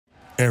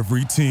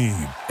Every team,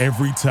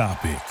 every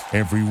topic,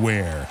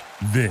 everywhere.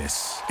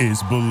 This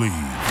is Believe.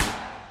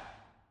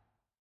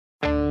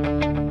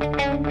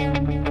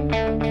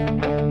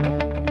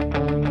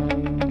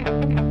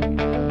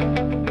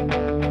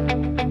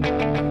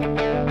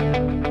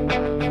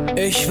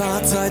 Ich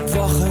warte seit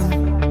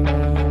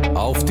Wochen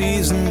auf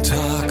diesen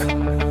Tag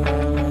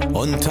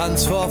und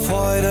tanz vor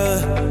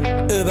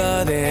Freude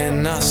über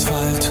den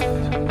Asphalt.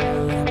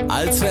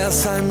 Als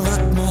wär's ein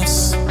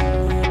Rhythmus,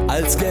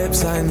 als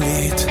gäb's ein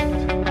Lied,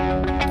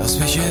 das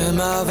mich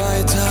immer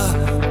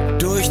weiter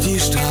durch die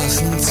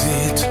Straßen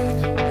zieht.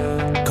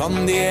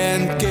 Komm dir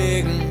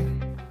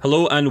entgegen.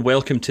 Hello and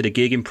welcome to the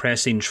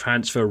Gegenpressing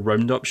Transfer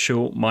Roundup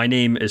Show. My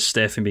name is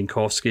Stefan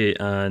Binkowski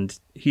and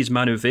he's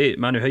Manu Veit.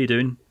 Manu, how you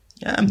doing?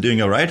 Yeah, I'm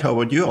doing all right. How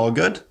about you? All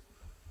good?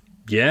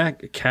 Yeah,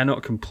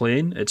 cannot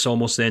complain. It's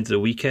almost the end of the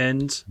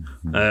weekend.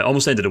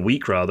 Almost the end of the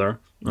week, rather.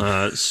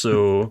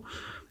 So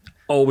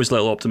always a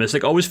little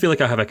optimistic. I always feel like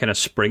I have a kind of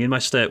spring in my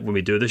step when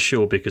we do this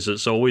show because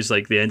it's always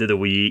like the end of the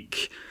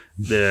week.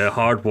 The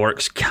hard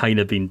work's kind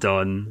of been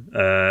done.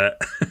 I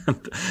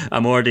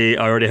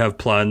already have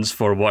plans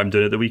for what I'm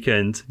doing at the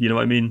weekend. You know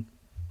what I mean?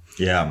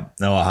 Yeah,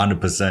 no,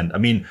 100%. I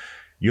mean,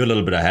 you're a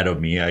little bit ahead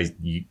of me. I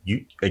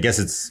guess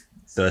it's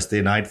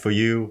Thursday night for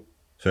you.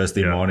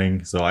 Thursday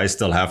morning, so I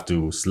still have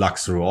to slug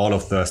through all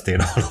of Thursday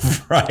and all of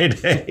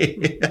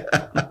Friday.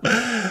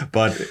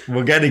 But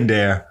we're getting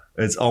there.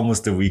 It's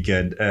almost the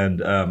weekend,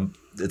 and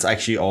it's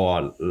actually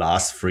our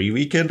last free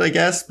weekend, I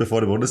guess,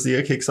 before the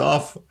Bundesliga kicks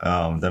off.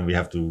 Then we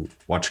have to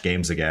watch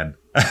games again.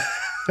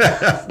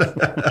 Have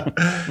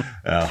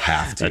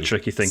to. A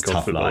tricky thing it's called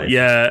tough football. life.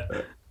 Yeah.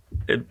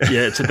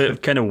 It's a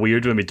bit kind of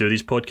weird when we do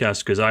these podcasts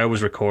because I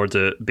always record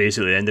it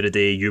basically at the end of the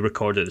day. You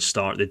record it at the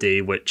start of the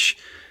day, which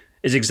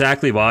is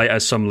exactly why,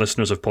 as some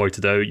listeners have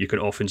pointed out, you can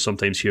often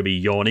sometimes hear me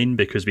yawning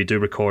because we do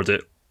record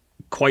it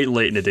quite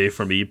late in the day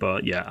for me.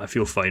 But yeah, I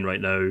feel fine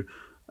right now.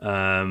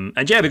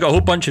 And yeah, we got a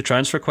whole bunch of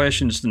transfer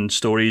questions and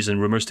stories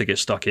and rumours to get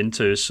stuck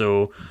into.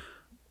 So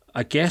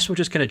I guess we'll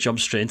just kind of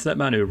jump straight into that,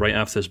 Manu, right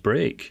after this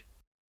break.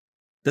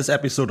 This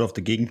episode of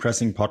the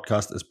Gegenpressing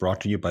podcast is brought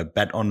to you by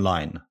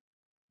BetOnline.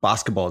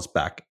 Basketball is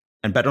back,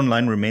 and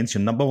BetOnline remains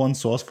your number one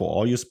source for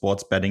all your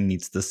sports betting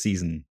needs this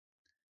season.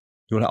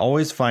 You will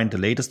always find the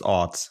latest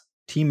odds,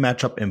 team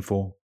matchup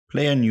info,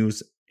 player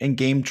news, and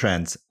game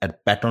trends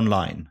at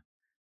BetOnline.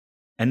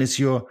 And is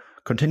your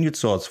continued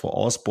source for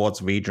all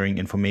sports wagering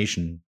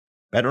information.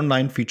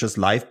 BetOnline features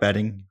live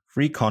betting,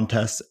 free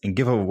contests, and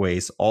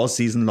giveaways all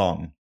season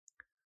long.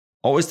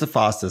 Always the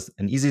fastest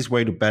and easiest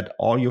way to bet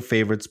all your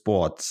favorite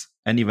sports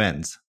and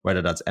events,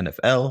 whether that's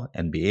NFL,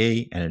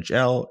 NBA,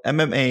 NHL,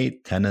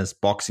 MMA, tennis,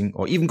 boxing,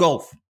 or even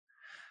golf.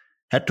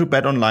 Head to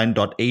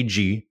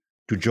betonline.ag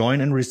to join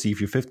and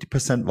receive your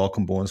 50%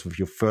 welcome bonus with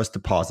your first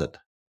deposit.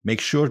 Make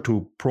sure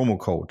to promo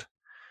code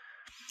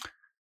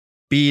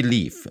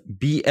BELIEVE,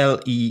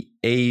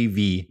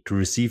 BLEAV, to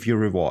receive your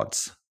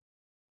rewards.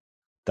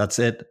 That's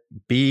it,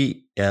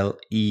 BLEAV,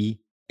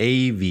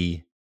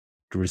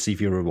 to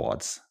receive your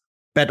rewards.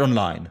 Bet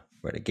Online,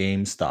 where the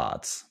game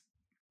starts.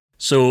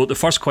 So the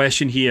first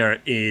question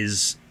here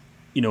is,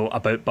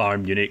 about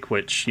Bayern Munich,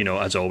 which,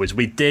 as always,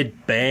 we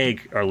did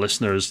beg our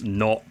listeners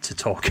not to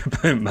talk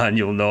about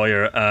Manuel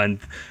Neuer, and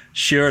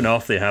sure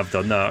enough, they have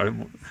done that.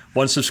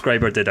 One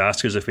subscriber did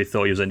ask us if we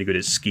thought he was any good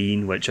at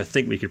skiing, which I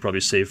think we could probably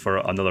save for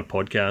another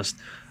podcast.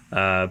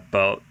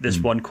 But this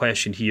one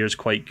question here is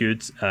quite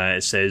good.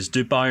 It says,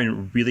 do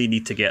Bayern really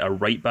need to get a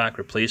right-back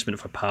replacement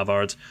for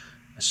Pavard?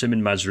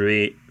 Assuming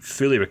Mazraoui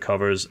fully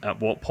recovers,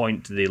 at what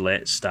point do they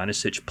let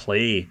Stanisic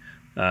play?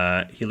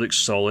 He looks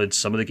solid.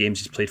 Some of the games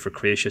he's played for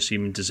Croatia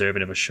seem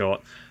deserving of a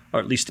shot, or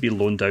at least to be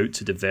loaned out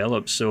to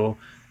develop. So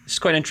it's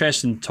quite an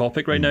interesting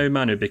topic right now,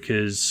 Manu,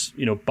 because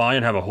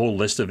Bayern have a whole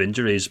list of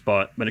injuries,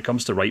 but when it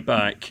comes to right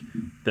back,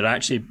 they're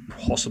actually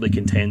possibly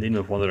contending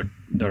with one of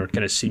their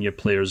kind of senior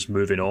players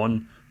moving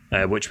on,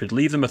 which would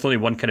leave them with only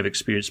one kind of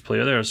experienced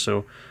player there.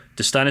 So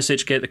does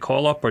Stanisic get the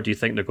call up, or do you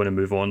think they're going to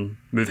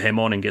move him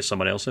on and get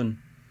someone else in?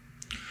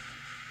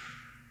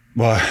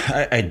 Well,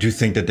 I do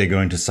think that they're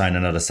going to sign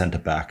another centre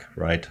back,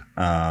 right?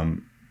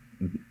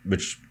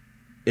 Which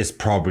is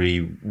probably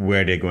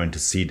where they're going to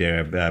see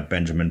their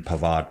Benjamin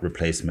Pavard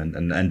replacement.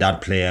 And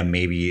that player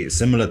may be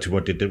similar to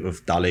what they did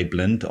with Dale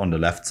Blind on the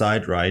left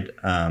side, right?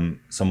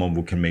 Someone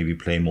who can maybe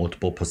play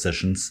multiple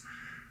positions.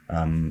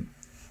 And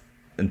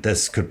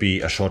this could be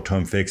a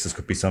short-term fix. This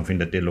could be something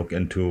that they look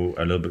into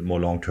a little bit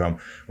more long-term.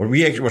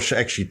 What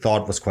actually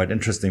thought was quite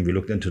interesting, we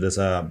looked into this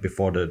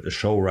before the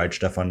show, right?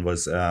 Stefan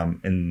was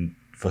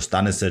for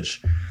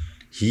Stanisic.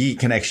 He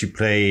can actually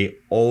play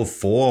all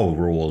four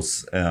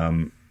roles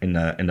in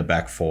the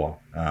back four.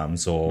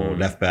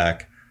 Left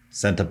back,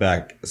 centre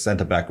back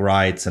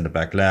right, centre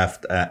back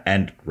left,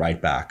 and right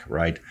back,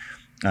 right?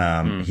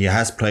 He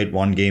has played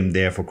one game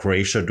there for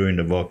Croatia during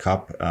the World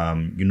Cup.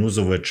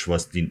 Junuzovic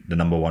was the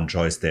number one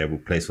choice there, who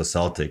plays for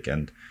Celtic,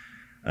 and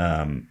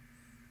so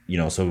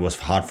it was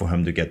hard for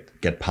him to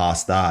get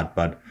past that.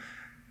 But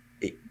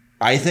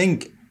I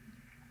think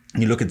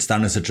you look at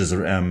Stanisic's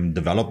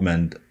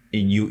development,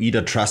 you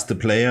either trust the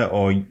player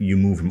or you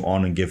move him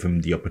on and give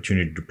him the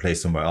opportunity to play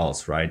somewhere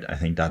else, right? I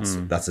think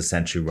that's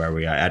essentially where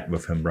we are at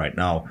with him right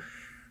now.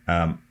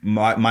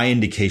 My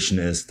indication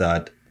is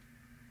that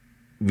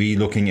we're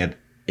looking at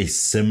a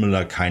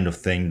similar kind of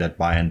thing that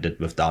Bayern did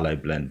with Daley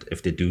Blind.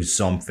 If they do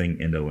something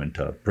in the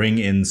winter, bring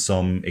in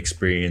some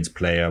experienced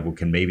player who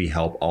can maybe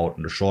help out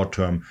in the short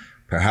term,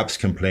 perhaps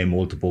can play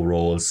multiple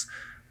roles,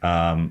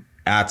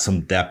 add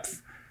some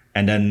depth.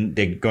 And then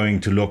they're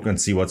going to look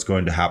and see what's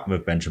going to happen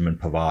with Benjamin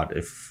Pavard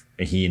if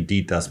he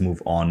indeed does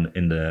move on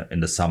in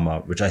the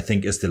summer, which I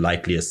think is the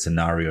likeliest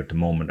scenario at the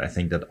moment. I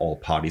think that all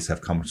parties have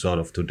come sort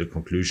of to the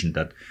conclusion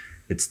that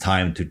it's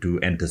time to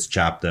end this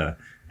chapter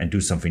and do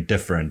something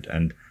different.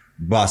 And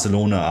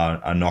Barcelona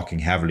are knocking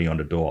heavily on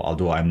the door,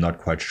 although I'm not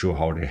quite sure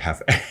how they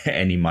have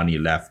any money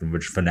left and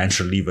which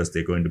financial levers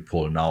they're going to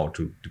pull now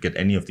to get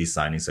any of these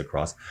signings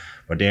across.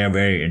 But they are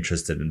very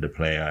interested in the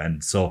player.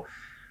 And so,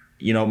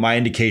 my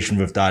indication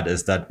with that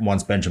is that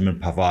once Benjamin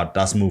Pavard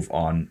does move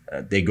on,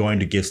 they're going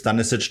to give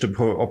Stanisic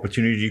the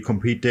opportunity to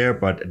compete there,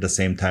 but at the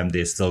same time,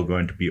 they're still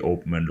going to be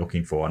open and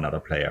looking for another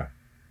player.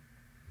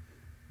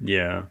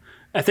 Yeah.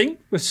 I think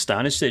with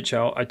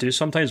Stanisic, I do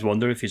sometimes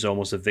wonder if he's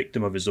almost a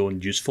victim of his own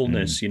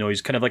usefulness.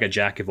 He's kind of like a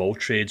jack of all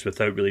trades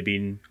without really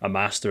being a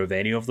master of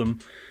any of them.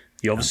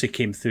 He obviously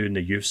came through in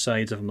the youth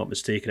side, if I'm not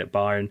mistaken, at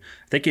Bayern.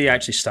 I think he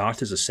actually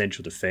started as a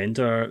central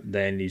defender,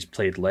 then he's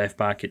played left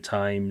back at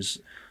times.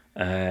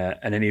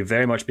 And then he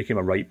very much became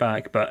a right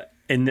back, but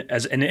in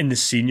the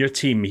senior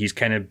team, he's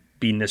kind of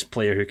been this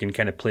player who can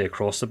kind of play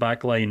across the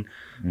back line,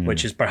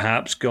 which has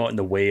perhaps got in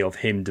the way of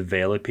him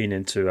developing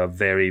into a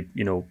very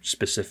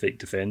specific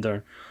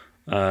defender.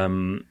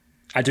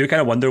 I do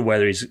kind of wonder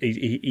whether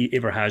he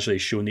ever has really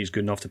shown he's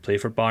good enough to play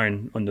for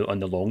Bayern on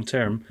the long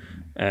term,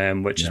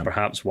 which is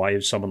perhaps why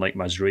someone like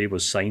Mazraoui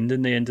was signed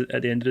at the end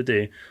of the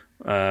day.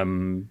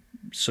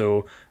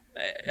 So,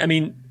 I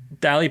mean,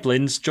 Daley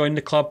Blind's joined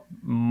the club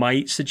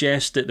might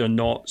suggest that they're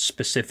not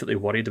specifically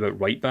worried about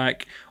right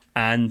back,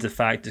 and the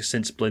fact that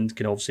since Blind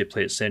can obviously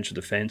play at central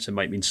defence, it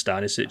might mean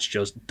Stanisic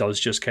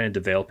does kind of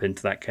develop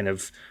into that kind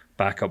of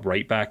backup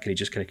right back, and he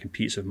just kind of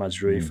competes with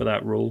Mazraoui for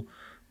that role.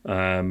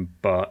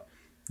 But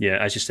yeah,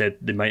 as you said,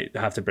 they might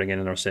have to bring in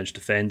another central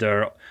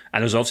defender,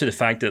 and there's obviously the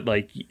fact that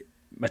like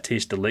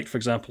Matthijs de Ligt, for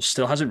example,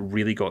 still hasn't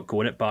really got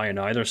going at Bayern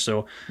either.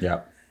 So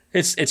yeah.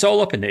 It's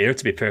all up in the air,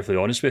 to be perfectly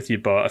honest with you.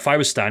 But if I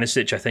was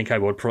Stanisic, I think I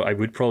would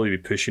probably be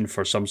pushing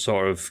for some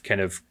sort of kind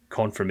of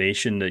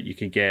confirmation that you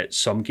can get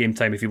some game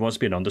time. If he wants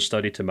to be an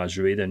understudy to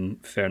Mazraoui, then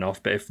fair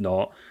enough. But if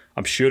not,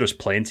 I'm sure there's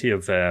plenty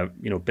of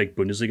big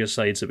Bundesliga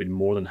sides that would be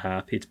more than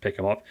happy to pick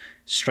him up.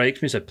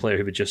 Strikes me as a player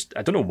who would just,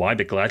 I don't know why,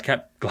 but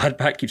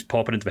Gladbach keeps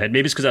popping into my head.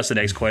 Maybe it's because that's the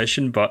next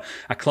question. But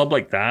a club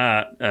like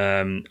that,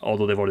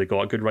 although they've already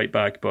got a good right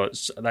back,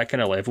 but that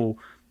kind of level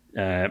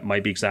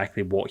might be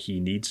exactly what he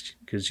needs,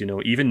 because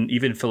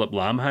even Philip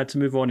Lahm had to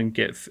move on and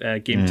get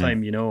game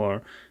time,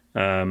 or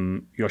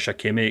Joshua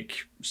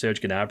Kimmich,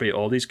 Serge Gnabry,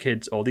 all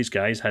these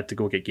guys had to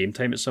go get game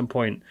time at some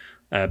point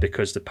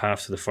because the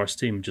path to the first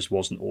team just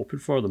wasn't open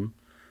for them.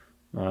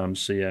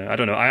 So yeah, I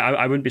don't know.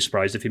 I wouldn't be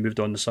surprised if he moved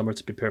on this summer,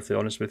 to be perfectly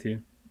honest with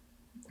you.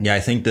 Yeah,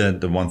 I think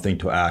the one thing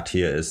to add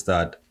here is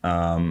that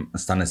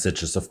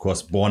Stanisic is of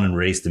course born and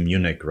raised in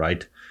Munich,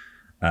 right?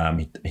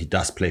 He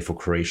does play for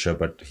Croatia,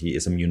 but he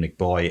is a Munich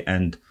boy.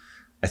 And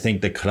I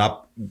think the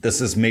club, this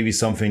is maybe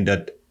something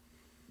that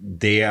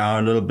they are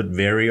a little bit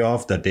wary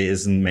of, that there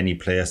isn't many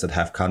players that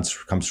have come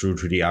through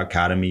to the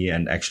academy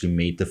and actually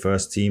made the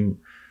first team.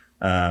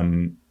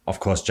 Of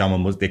course,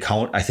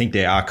 I think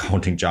they are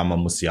counting Jamal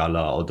Musiala,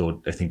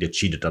 although I think they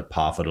cheated that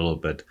path a little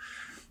bit.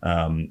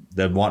 The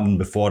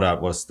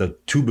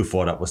two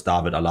before that was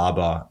David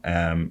Alaba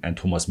and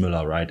Thomas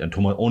Müller, right? And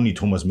only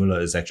Thomas Müller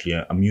is actually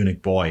a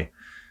Munich boy.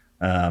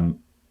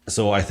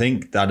 So I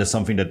think that is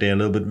something that they're a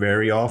little bit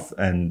wary of,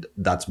 and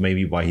that's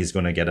maybe why he's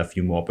going to get a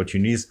few more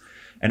opportunities.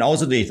 And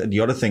also the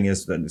other thing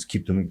is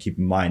keep in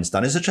mind,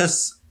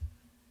 Stanisic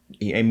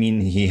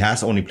he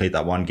has only played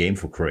that one game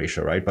for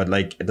Croatia, right? But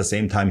like at the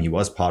same time, he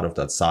was part of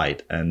that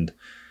side, and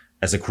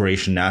as a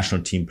Croatian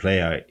national team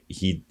player,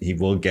 he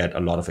will get a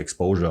lot of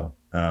exposure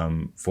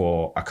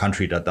for a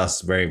country that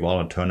does very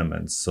well in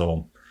tournaments.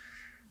 So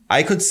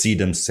I could see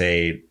them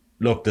say,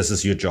 "Look, this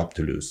is your job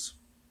to lose."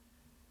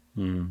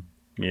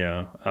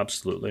 Yeah,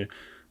 absolutely.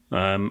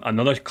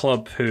 Another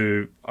club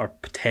who are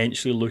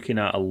potentially looking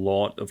at a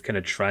lot of kind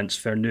of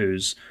transfer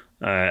news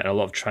and a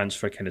lot of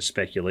transfer kind of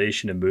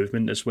speculation and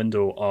movement this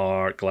window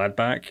are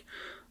Gladbach.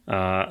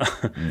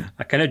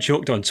 I kind of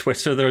joked on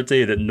Twitter the other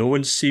day that no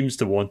one seems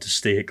to want to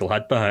stay at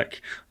Gladbach.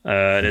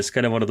 And it's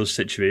kind of one of those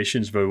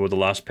situations where we're the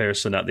last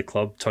person at the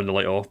club, turn the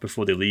light off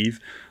before they leave.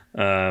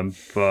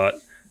 But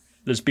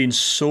there's been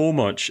so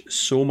much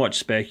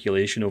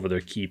speculation over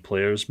their key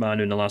players,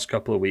 Manu, in the last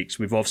couple of weeks.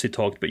 We've obviously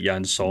talked about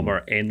Jan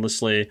Sommer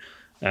endlessly.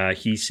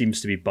 He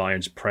seems to be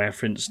Bayern's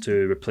preference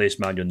to replace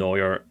Manuel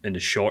Neuer in the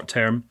short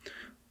term,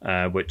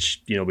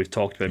 which we've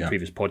talked about in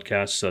previous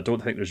podcasts. So I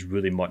don't think there's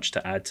really much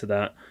to add to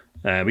that.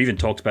 We even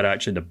talked about it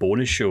actually in the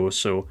bonus show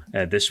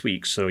this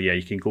week. So yeah,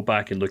 you can go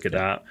back and look at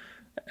that.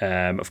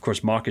 Of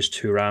course, Marcus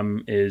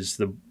Thuram is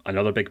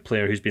another big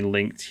player who's been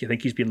linked. I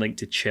think he's been linked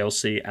to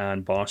Chelsea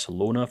and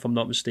Barcelona, if I'm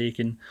not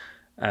mistaken.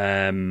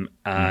 And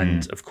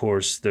of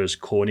course, there's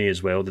Coney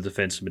as well, the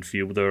defensive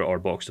midfielder or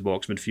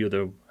box-to-box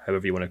midfielder,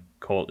 however you want to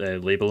call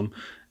it, label him.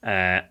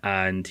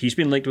 And he's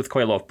been linked with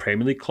quite a lot of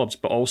Premier League clubs,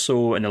 but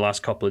also in the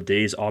last couple of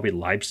days, RB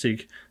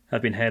Leipzig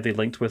have been heavily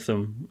linked with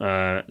him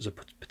as a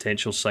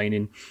potential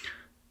signing.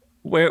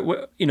 Where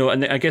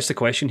and I guess the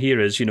question here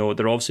is,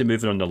 they're obviously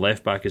moving on the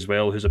left back as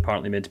well, who's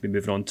apparently meant to be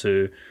moving on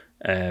to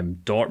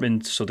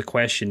Dortmund. So the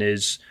question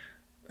is,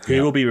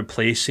 who will be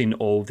replacing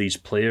all these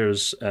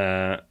players?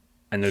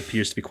 And there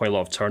appears to be quite a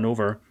lot of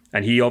turnover.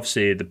 And he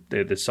obviously,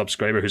 the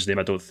subscriber whose name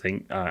I don't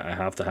think I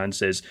have to hand,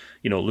 says,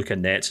 Luca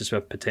Netz is a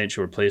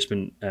potential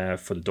replacement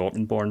for the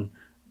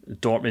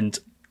Dortmund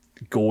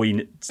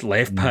going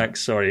left back.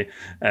 Sorry.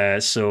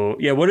 So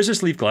yeah, where does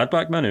this leave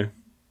Gladbach, Manu?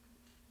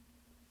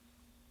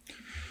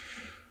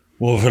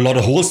 Well, with a lot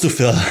of holes to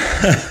fill.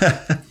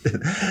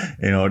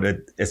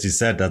 As you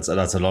said, that's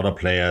a lot of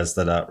players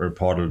that are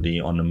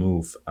reportedly on the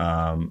move.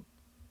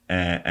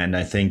 And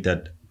I think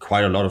that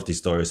quite a lot of these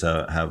stories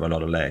have a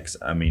lot of legs.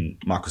 I mean,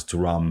 Marcus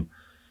Thuram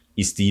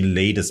is the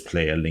latest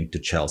player linked to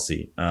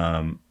Chelsea.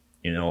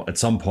 At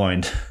some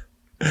point,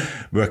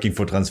 working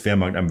for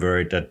Transfermarkt, I'm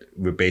worried that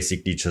we're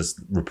basically just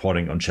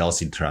reporting on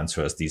Chelsea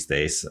transfers these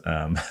days.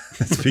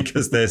 It's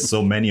because there's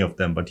so many of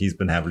them, but he's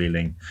been heavily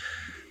linked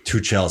to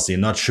Chelsea.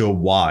 Not sure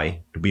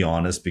why, to be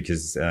honest,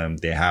 because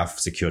they have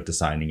secured the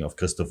signing of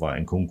Christopher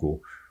Nkunku.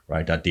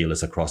 Right, that deal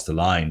is across the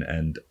line,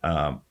 and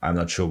I'm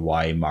not sure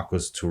why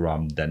Marcus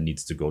Thuram then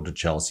needs to go to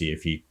Chelsea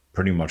if he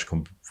pretty much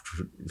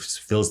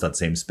fills that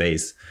same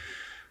space.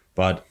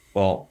 But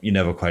well, you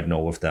never quite know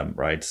with them,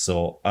 right?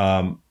 So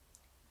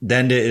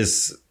then there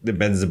is the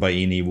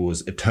Bensebaini, who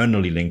is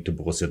eternally linked to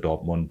Borussia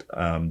Dortmund.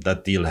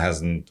 That deal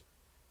hasn't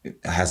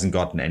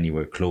gotten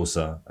anywhere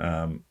closer.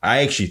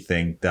 I actually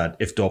think that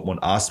if Dortmund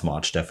are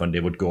smart, Stefan,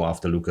 they would go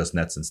after Lucas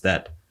Netz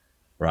instead.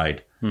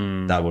 Right,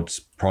 that would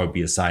probably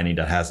be a signing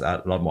that has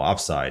a lot more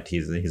upside.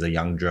 He's a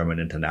young German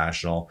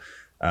international,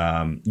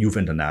 youth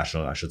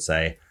international, I should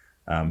say.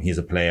 He's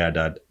a player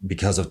that,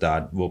 because of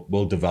that,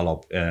 will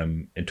develop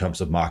in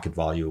terms of market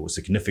value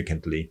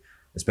significantly,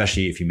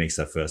 especially if he makes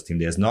that first team.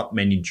 There's not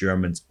many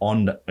Germans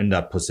in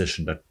that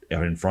position that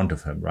are in front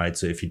of him, right?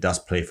 So if he does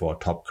play for a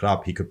top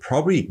club, he could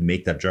probably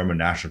make that German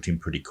national team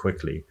pretty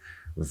quickly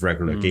with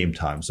regular game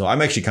time. So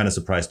I'm actually kind of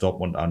surprised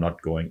Dortmund are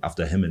not going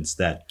after him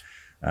instead.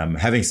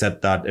 Having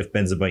said that, if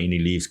Bensebaini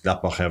leaves,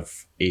 Gladbach have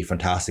a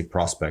fantastic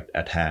prospect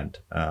at hand.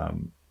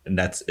 And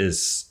that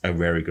is a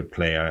very good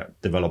player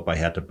developed by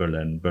Hertha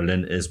Berlin.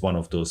 Berlin is one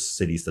of those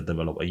cities that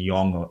develop a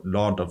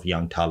lot of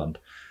young talent.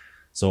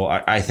 So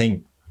I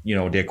think,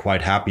 they're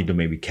quite happy to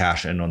maybe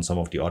cash in on some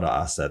of the other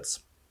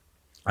assets.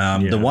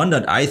 The one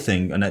that I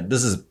think, and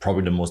this is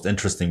probably the most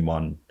interesting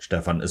one,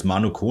 Stefan, is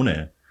Manu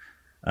Kone.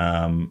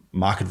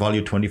 Market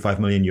value 25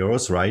 million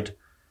euros, right?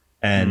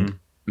 And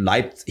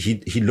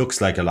he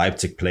looks like a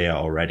Leipzig player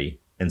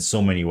already in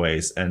so many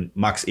ways. And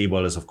Max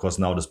Eberl is, of course,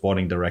 now the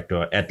sporting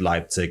director at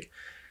Leipzig.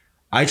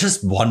 I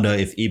just wonder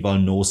if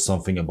Eberl knows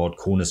something about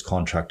Kone's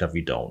contract that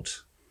we don't.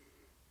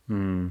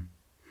 Do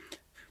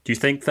you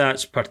think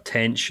that's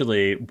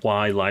potentially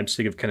why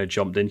Leipzig have kind of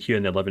jumped in here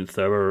in the 11th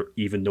hour,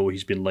 even though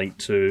he's been linked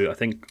to, I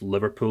think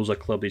Liverpool's a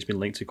club he's been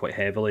linked to quite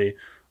heavily?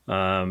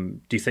 Do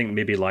you think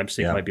maybe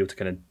Leipzig might be able to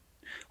kind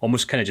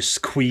of just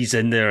squeeze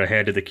in there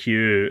ahead of the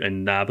queue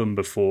and nab him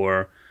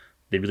before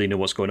they really know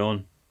what's going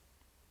on?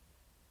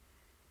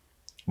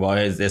 Well,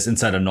 there's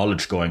insider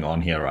knowledge going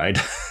on here, right?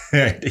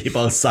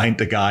 Eberl signed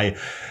the guy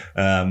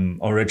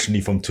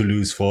originally from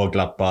Toulouse for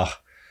Gladbach.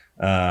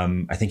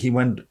 I think he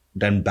went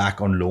then back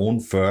on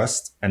loan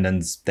first, and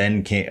then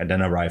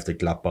arrived at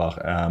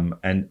Gladbach,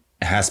 and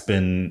has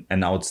been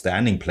an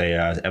outstanding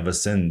player ever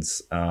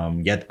since.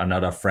 Yet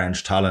another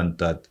French talent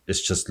that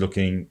is just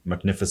looking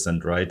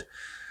magnificent, right?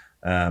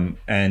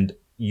 And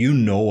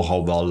how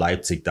well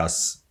Leipzig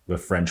does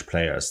with French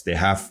players. They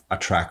have a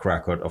track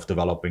record of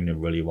developing them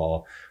really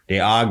well. They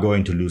are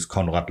going to lose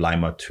Konrad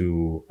Laimer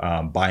to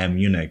Bayern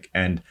Munich.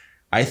 And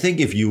I think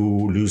if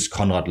you lose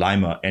Konrad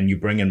Laimer and you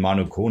bring in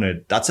Manu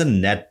Kone, that's a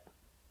net.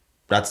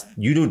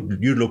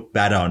 You look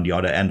better on the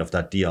other end of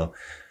that deal.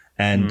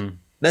 And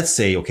let's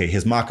say, okay,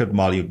 his market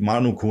value,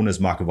 Manu Kone's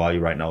market value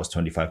right now is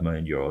 25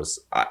 million euros.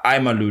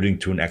 I'm alluding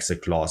to an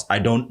exit clause. I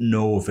don't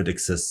know if it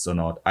exists or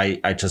not.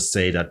 I just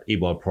say that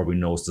Eberl probably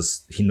knows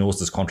this. He knows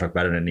this contract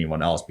better than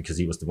anyone else because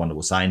he was the one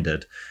who signed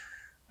it.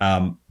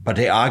 But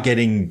they are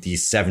getting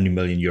these 70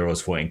 million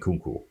euros for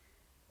Nkunku,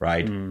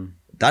 right?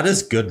 That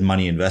is good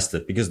money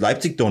invested because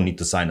Leipzig don't need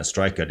to sign a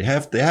striker. They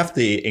have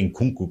the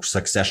Nkunku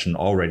succession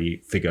already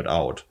figured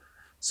out.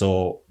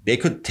 So they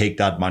could take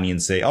that money and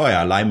say, oh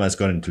yeah, Laimer is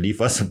going to leave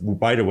us, who,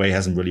 by the way,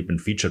 hasn't really been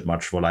featured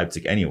much for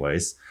Leipzig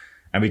anyways.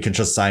 And we can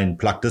just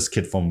plug this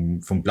kid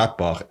from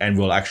Gladbach and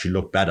we'll actually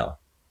look better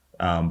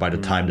by the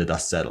time the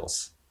dust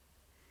settles.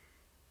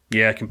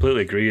 Yeah, I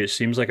completely agree. It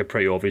seems like a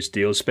pretty obvious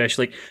deal,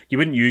 especially you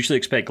wouldn't usually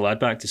expect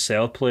Gladbach to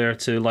sell a player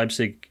to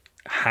Leipzig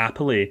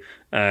happily.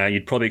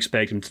 You'd probably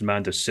expect him to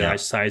demand a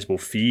sizable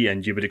fee,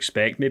 and you would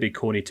expect maybe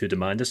Kone to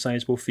demand a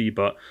sizable fee,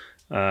 but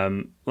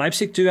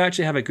Leipzig do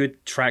actually have a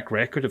good track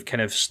record of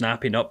kind of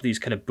snapping up these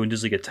kind of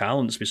Bundesliga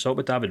talents. We saw it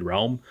with David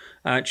Raum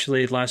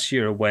actually last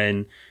year,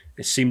 when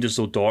it seemed as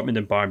though Dortmund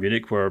and Bayern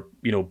Munich were,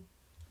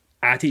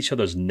 at each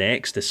other's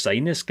necks to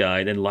sign this guy,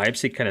 and then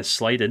Leipzig kind of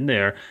slide in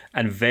there,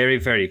 and very,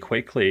 very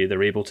quickly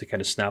they're able to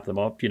kind of snap them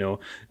up. We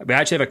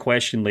actually have a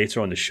question later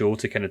on the show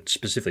to kind of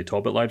specifically talk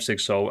about Leipzig,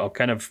 so I'll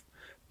kind of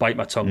bite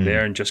my tongue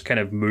there and just kind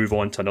of move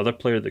on to another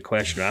player the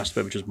question asked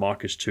about, which is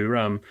Marcus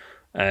Thuram.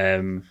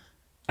 And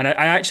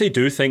I actually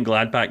do think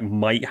Gladbach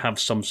might have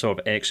some sort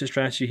of exit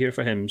strategy here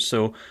for him.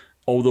 So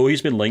although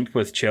he's been linked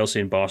with Chelsea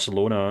and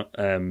Barcelona,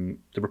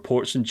 the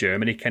reports in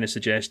Germany kind of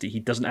suggest that he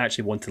doesn't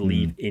actually want to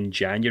leave in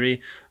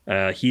January.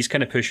 He's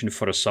kind of pushing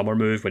for a summer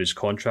move when his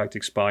contract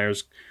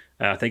expires.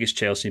 I think it's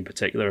Chelsea in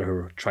particular who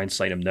are trying to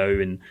sign him now,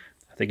 and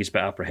I think he's a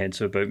bit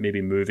apprehensive about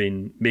maybe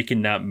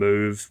making that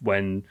move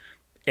when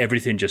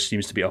everything just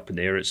seems to be up in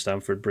the air at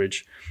Stamford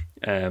Bridge.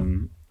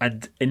 And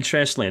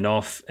interestingly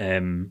enough,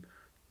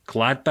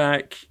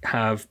 Gladbach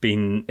have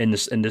been in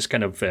this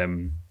kind of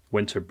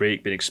winter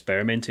break been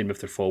experimenting with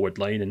their forward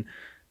line, and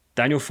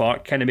Daniel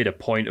Fark kind of made a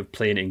point of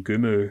playing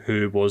Ngumu,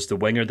 who was the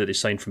winger that they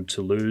signed from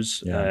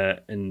Toulouse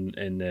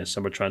in the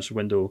summer transfer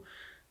window.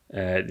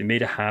 They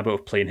made a habit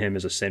of playing him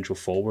as a central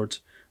forward,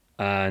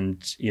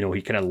 and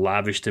he kind of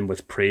lavished him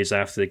with praise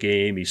after the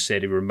game. He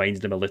said he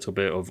reminded him a little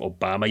bit of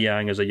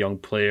Aubameyang as a young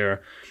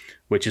player,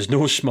 which is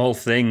no small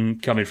thing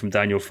coming from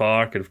Daniel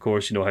Fark, and of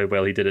course how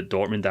well he did at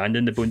Dortmund and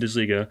in the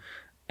Bundesliga.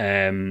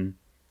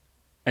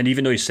 And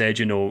even though he said,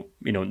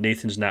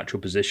 Nathan's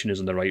natural position is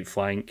on the right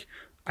flank,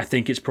 I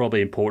think it's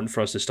probably important for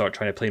us to start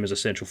trying to play him as a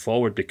central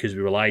forward, because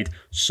we relied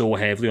so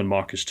heavily on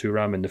Marcus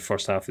Thuram in the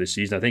first half of the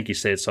season. I think he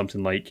said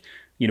something like,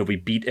 we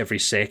beat every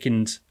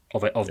second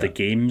of the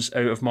games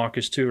out of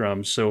Marcus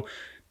Thuram. So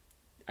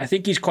I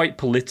think he's quite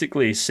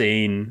politically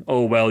saying,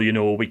 oh, well,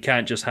 we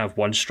can't just have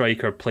one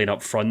striker playing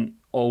up front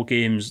all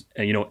games,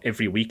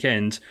 every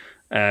weekend.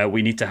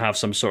 We need to have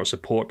some sort of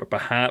support, but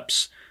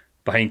perhaps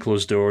behind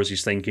closed doors,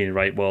 he's thinking,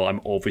 right, well,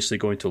 I'm obviously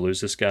going to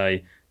lose this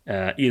guy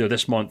either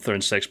this month or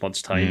in 6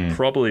 months' time,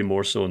 probably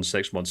more so in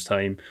 6 months'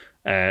 time.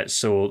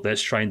 So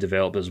let's try and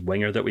develop this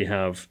winger that we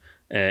have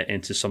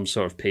into some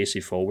sort of pacey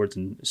forward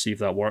and see if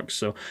that works.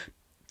 So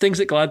things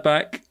at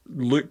Gladbach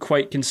look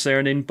quite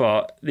concerning,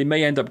 but they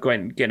may end up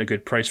getting a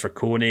good price for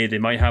Kone. They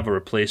might have a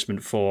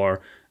replacement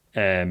for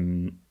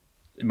Thuram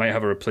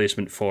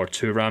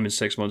in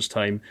 6 months'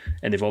 time,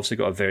 and they've also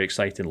got a very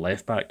exciting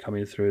left back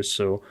coming through.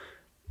 So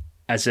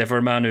as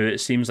ever, Manu, it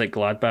seems like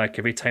Gladbach,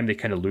 every time they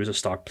kind of lose a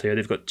star player,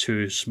 they've got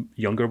two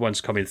younger ones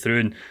coming through,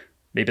 and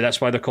maybe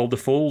that's why they're called the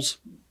Foals.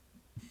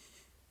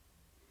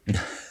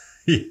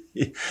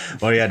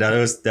 Well, yeah, that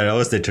was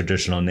the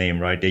traditional name,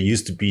 right? There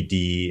used to be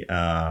the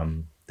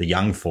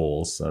young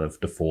foals,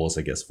 the foals.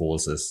 I guess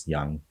foals is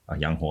a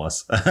young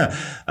horse,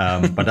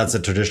 but that's a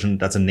tradition.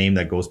 That's a name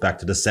that goes back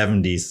to the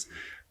 70s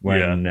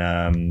when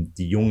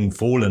the Jungen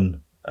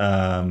Fohlen,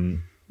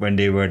 when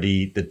they were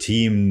the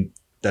team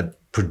that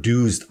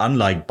produced,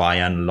 unlike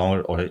Bayern,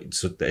 or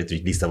so at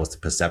least that was the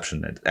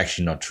perception. It's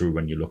actually not true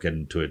when you look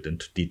into it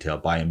into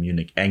detail. Bayern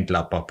Munich and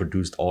Gladbach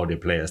produced all their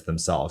players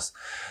themselves.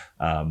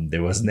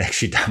 There wasn't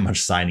actually that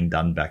much signing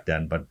done back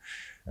then, but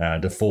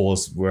the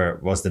Foals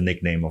was the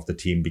nickname of the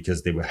team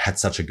because they had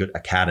such a good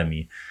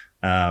academy,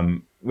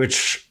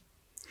 which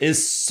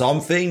is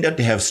something that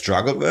they have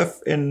struggled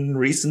with in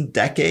recent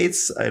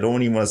decades. I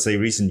don't even want to say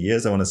recent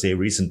years. I want to say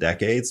recent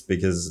decades,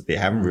 because they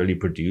haven't really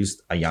produced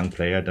a young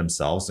player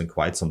themselves in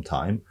quite some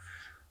time.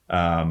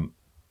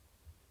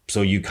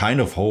 So you kind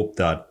of hope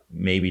that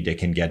maybe they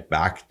can get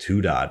back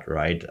to that,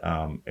 right?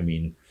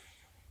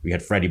 We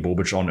had Freddy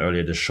Bobic on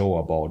earlier this show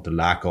about the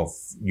lack of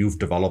youth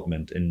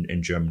development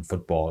in German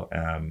football.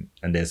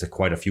 And there's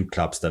quite a few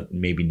clubs that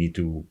maybe need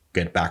to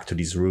get back to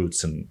these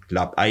roots. And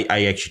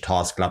I actually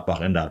toss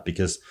Gladbach in that,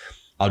 because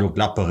although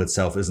Gladbach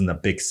itself isn't a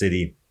big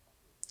city,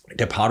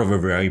 they're part of a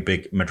very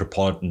big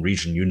metropolitan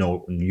region. You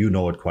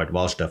know it quite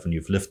well, Stefan.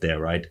 You've lived there,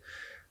 right?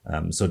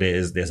 So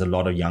there's a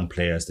lot of young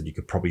players that you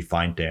could probably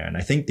find there. And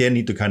I think they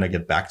need to kind of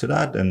get back to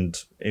that. And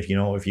if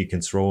you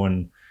can throw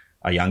in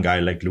a young guy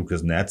like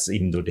Lucas Netz,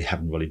 even though they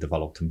haven't really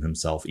developed him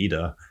himself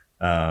either.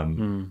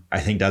 I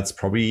think that's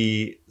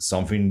probably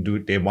something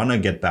they want to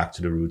get back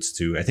to the roots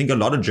too. I think a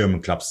lot of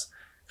German clubs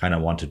kind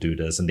of want to do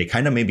this, and they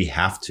kind of maybe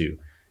have to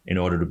in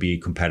order to be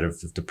competitive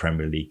with the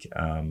Premier League.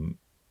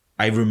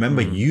 I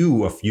remember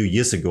you a few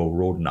years ago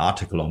wrote an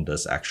article on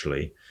this,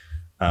 actually.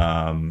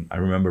 I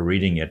remember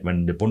reading it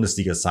when the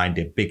Bundesliga signed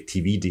their big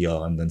TV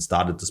deal and then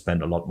started to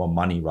spend a lot more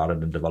money rather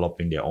than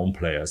developing their own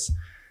players.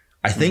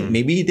 I think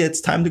maybe it's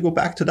time to go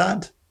back to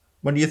that.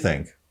 What do you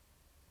think?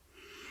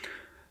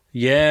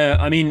 Yeah,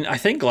 I mean, I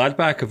think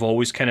Gladbach have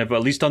always kind of,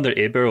 at least under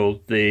Eberl,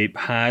 they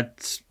had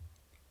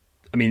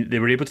I mean, they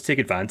were able to take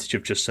advantage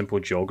of just simple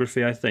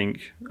geography, I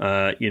think.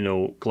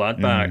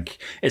 Gladbach.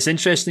 It's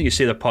interesting you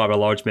say they're part of a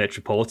large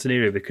metropolitan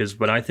area, because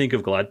when I think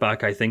of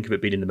Gladbach, I think of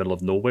it being in the middle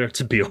of nowhere,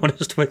 to be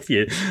honest with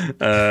you.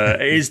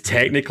 It is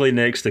technically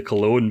next to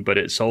Cologne, but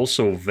it's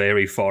also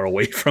very far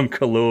away from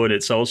Cologne.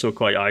 It's also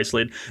quite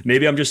isolated.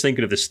 Maybe I'm just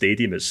thinking of the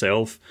stadium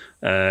itself.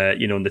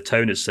 And the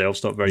town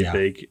itself's not very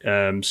big.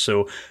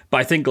 But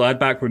I think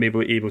Gladbach were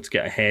able to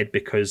get ahead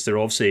because they're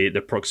obviously, the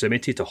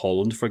proximity to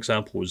Holland, for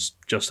example, was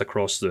just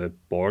across the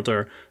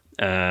border.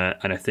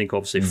 And I think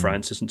obviously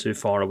France isn't too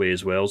far away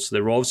as well. So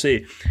they're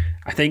obviously,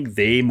 I think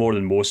they, more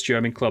than most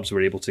German clubs,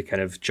 were able to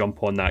kind of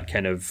jump on that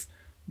kind of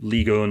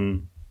Ligue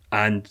 1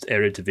 and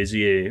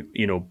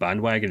Eredivisie,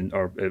 bandwagon,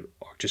 or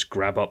just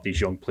grab up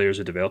these young players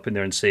who are developing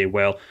there and say,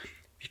 well,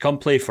 if you come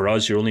play for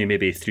us, you're only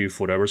maybe 3 or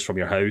 4 hours from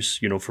your house,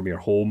 from your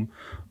home.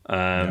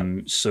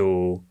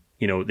 So,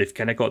 they've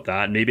kind of got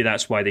that. And maybe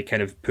that's why they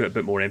kind of put a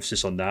bit more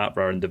emphasis on that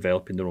rather than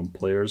developing their own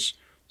players.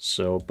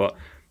 So, but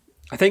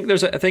I think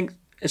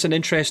it's an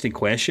interesting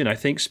question. I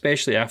think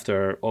especially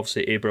after,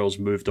 obviously, Eberl's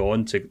moved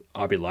on to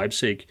RB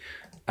Leipzig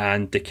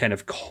and the kind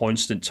of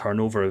constant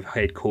turnover of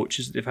head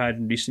coaches that they've had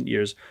in recent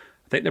years,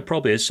 I think there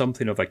probably is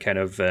something of a kind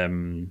of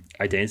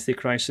identity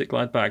crisis at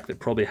Gladbach that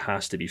probably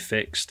has to be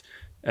fixed.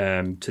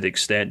 To the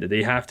extent that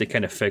they have to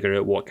kind of figure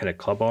out what kind of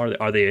club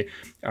are they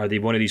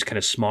one of these kind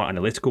of smart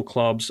analytical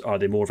clubs? Are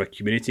they more of a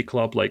community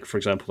club, like for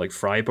example like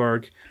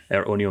Freiburg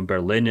or Union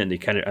Berlin, and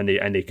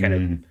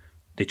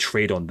they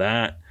trade on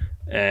that,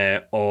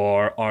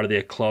 or are they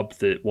a club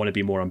that want to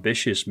be more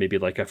ambitious, maybe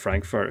like a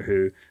Frankfurt,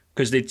 who,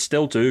 because they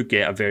still do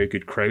get a very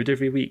good crowd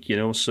every week,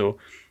 so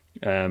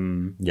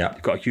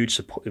they've got a huge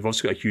support. They've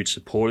also got a huge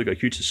support. They've got a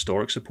huge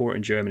historic support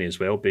in Germany as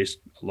well,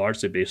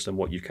 largely based on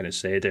what you kind of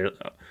said there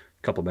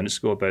couple of minutes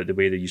ago about the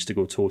way they used to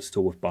go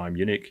toe-to-toe with Bayern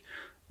Munich.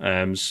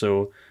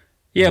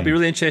 It'll be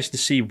really interesting to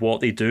see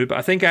what they do. But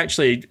I think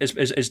actually,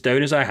 as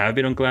down as I have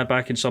been on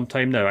Gladbach in some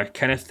time now, I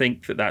kind of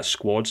think that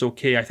squad's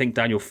okay. I think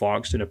Daniel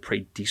Fark's doing a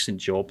pretty decent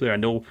job there. I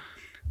know,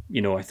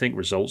 I think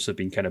results have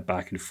been kind of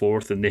back and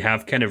forth, and they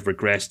have kind of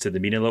regressed to the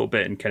mean a little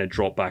bit and kind of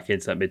dropped back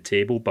into that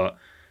mid-table. But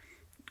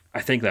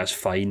I think that's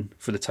fine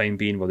for the time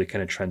being while they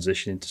kind of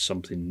transition into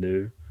something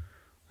new.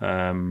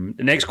 The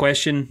next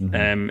question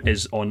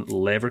is on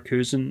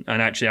Leverkusen,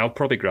 and actually I'll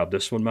probably grab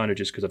this one, Manu,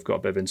 just because I've got a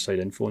bit of inside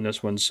info on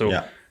this one.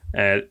 So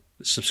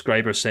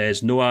subscriber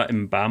says, Noah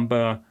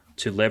Mbamba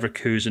to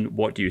Leverkusen,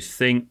 what do you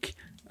think?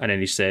 And then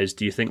he says,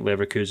 do you think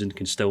Leverkusen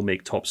can still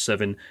make top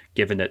 7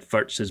 given that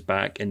Wirtz is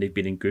back and they've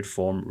been in good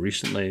form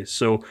recently?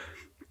 So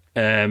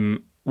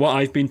what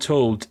I've been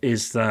told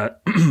is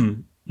that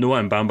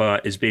Noah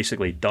Mbamba is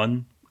basically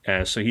done.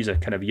 So he's a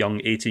kind of young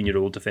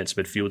 18-year-old defensive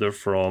midfielder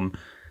from,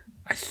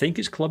 I think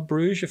it's Club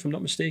Brugge, if I'm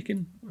not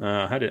mistaken.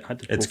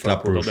 It's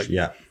Club Brugge,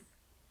 yeah.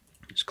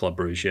 It's Club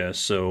Brugge, yeah.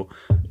 So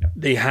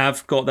they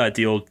have got that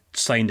deal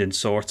signed and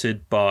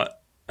sorted,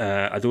 but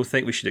I don't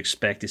think we should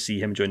expect to see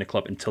him join the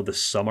club until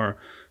this summer.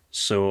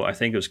 So I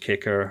think it was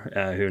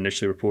Kicker who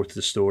initially reported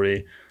the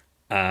story.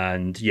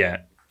 And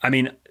I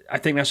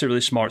think that's a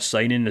really smart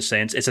signing in the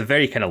sense. It's a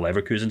very kind of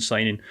Leverkusen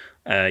signing.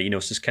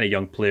 It's this kind of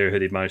young player who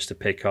they've managed to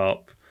pick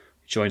up,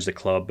 joins the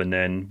club, and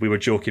then we were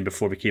joking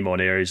before we came on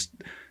air, is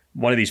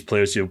one of these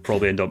players you'll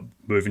probably end up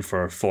moving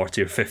for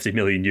 40 or 50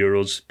 million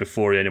euros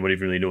before anyone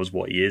even really knows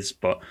what he is.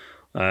 But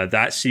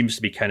that seems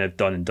to be kind of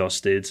done and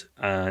dusted.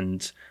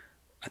 And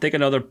I think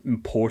another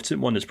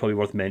important one that's probably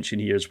worth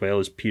mentioning here as well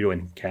is Piero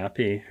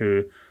Hincapié,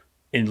 who,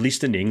 at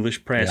least in the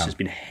English press, has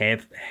been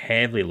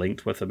heavily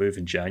linked with a move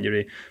in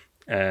January.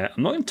 I'm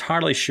not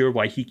entirely sure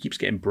why he keeps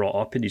getting brought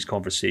up in these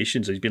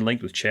conversations. He's been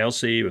linked with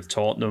Chelsea, with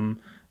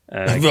Tottenham.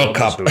 World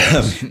Cup.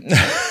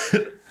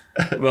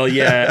 Well,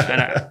 yeah,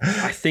 and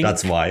I think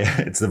that's why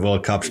it's the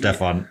World Cup,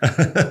 Stefan.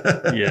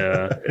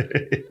 Yeah,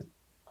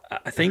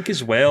 I think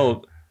as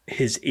well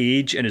his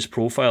age and his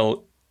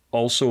profile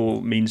also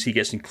means he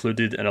gets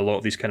included in a lot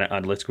of these kind of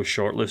analytical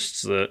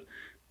shortlists that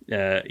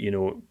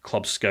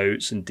club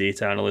scouts and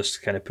data analysts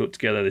kind of put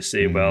together. They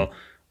say, well,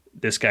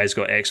 this guy's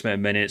got X amount of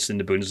minutes in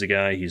the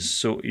Bundesliga.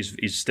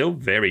 He's still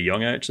very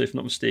young, actually, if I'm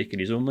not mistaken.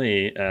 He's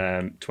only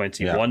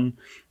 21.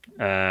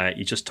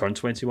 He just turned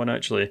 21,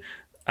 actually.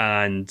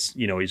 And,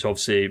 he's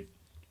obviously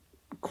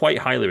quite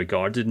highly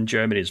regarded in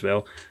Germany as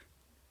well.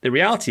 The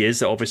reality is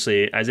that,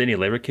 obviously, as any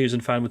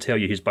Leverkusen fan will tell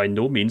you, he's by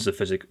no means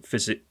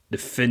the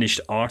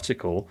finished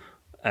article.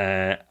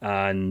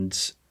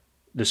 And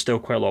there's still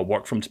quite a lot of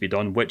work for him to be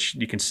done, which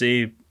you can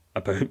say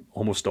about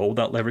almost all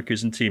that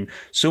Leverkusen team.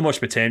 So much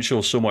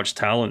potential, so much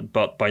talent,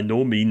 but by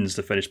no means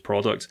the finished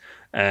product.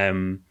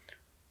 But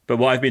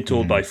what I've been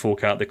told by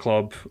folk at the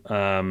club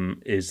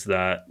is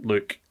that,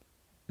 look,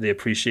 they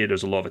appreciate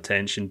there's a lot of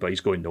attention, but he's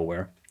going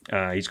nowhere.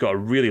 He's got a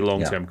really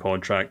long-term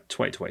contract,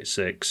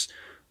 2026.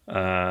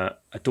 I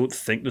don't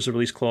think there's a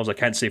release clause. I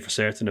can't say for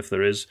certain if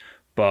there is,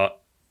 but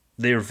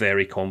they're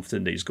very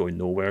confident that he's going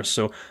nowhere.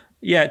 So,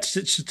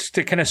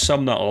 to kind of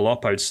sum that all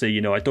up, I would say,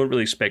 I don't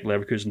really expect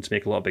Leverkusen to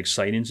make a lot of big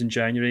signings in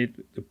January.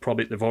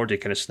 They've already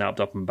kind of snapped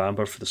up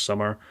Mbamba for the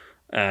summer.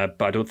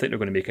 but I don't think they're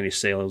going to make any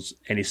sales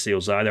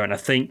either. And I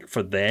think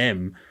for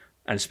them,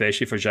 and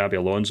especially for Xabi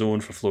Alonso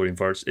and for Florian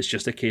Wirtz, it's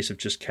just a case of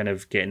just kind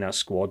of getting that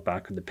squad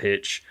back on the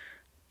pitch,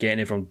 getting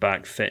everyone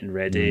back fit and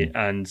ready.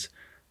 And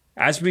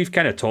as we've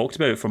kind of talked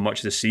about for much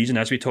of the season,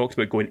 as we talked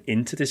about going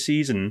into the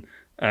season,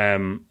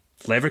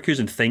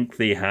 Leverkusen think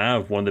they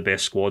have one of the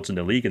best squads in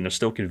the league, and they're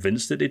still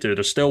convinced that they do.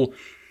 They're still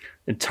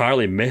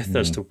entirely myth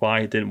as to why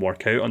it didn't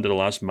work out under the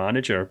last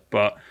manager,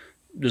 but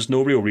there's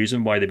no real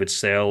reason why they would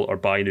sell or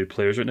buy new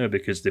players right now,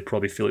 because they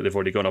probably feel like they've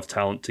already got enough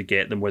talent to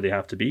get them where they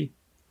have to be.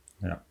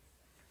 Yeah.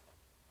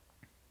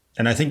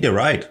 And I think they're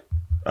right,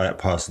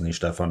 personally,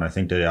 Stefan. I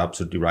think they're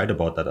absolutely right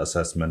about that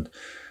assessment.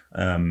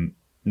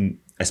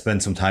 I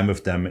spent some time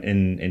with them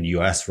in the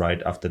US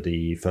right after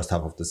the first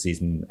half of the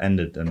season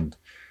ended, and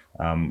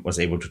was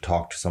able to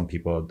talk to some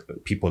people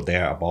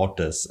there about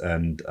this,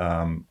 and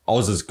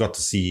also got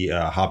to see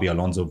Xabi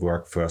Alonso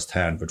work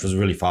firsthand, which was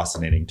really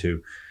fascinating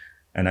too.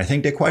 And I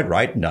think they're quite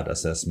right in that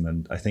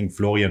assessment. I think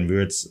Florian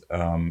Wirtz,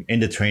 in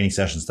the training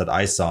sessions that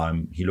I saw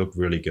him, he looked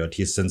really good.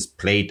 He's since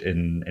played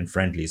in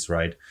friendlies,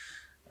 right?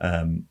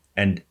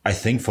 And I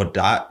think for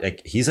that,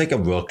 like, he's like a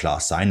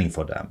world-class signing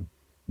for them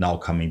now,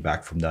 coming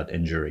back from that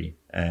injury.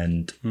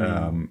 And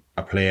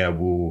a player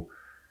who,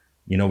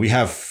 we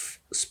have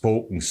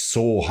spoken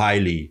so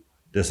highly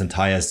this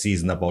entire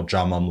season about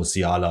Jamal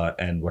Musiala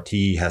and what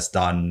he has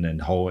done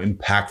and how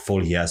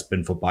impactful he has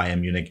been for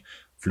Bayern Munich.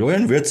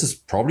 Florian Wirtz is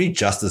probably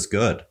just as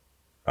good,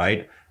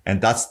 right? And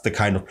that's the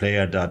kind of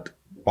player that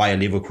Bayer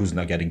Leverkusen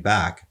are getting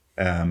back.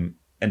 And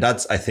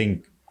that's, I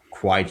think,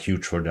 quite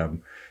huge for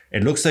them.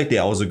 It looks like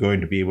they're also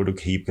going to be able to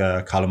keep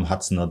Callum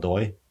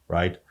Hudson-Odoi,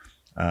 right?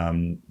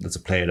 That's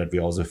a player that we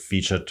also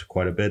featured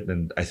quite a bit.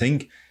 And I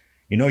think,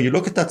 you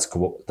look at that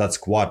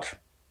squad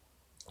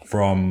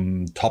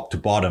from top to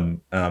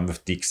bottom,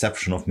 with the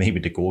exception of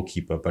maybe the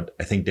goalkeeper, but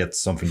I think that's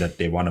something that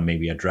they want to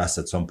maybe address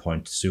at some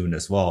point soon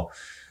as well.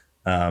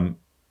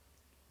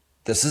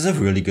 This is a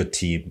really good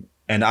team.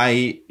 And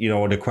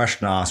the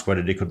question asked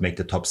whether they could make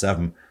the top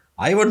 7.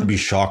 I wouldn't be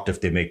shocked if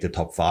they make the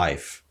top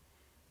 5.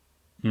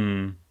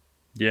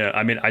 Yeah,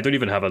 I mean, I don't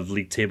even have a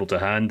league table to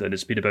hand, and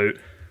it's been about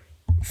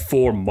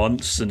 4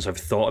 months since I've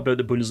thought about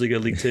the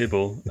Bundesliga league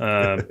table.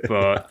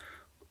 But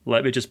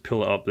let me just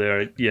pull it up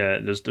there. Yeah,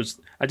 there's.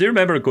 I do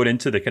remember going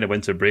into the kind of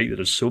winter break that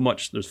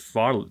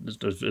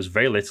there's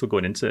very little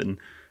going into it, and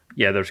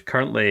yeah, there's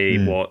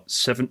currently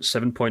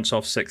seven points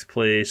off 6th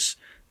place,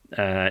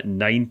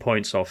 9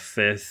 points off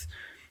 5th.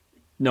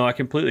 No, I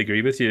completely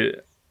agree with you.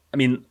 I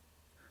mean,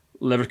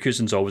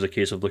 Leverkusen's always a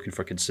case of looking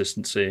for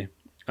consistency.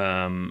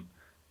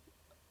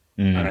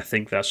 And I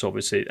think that's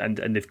obviously, and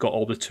they've got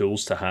all the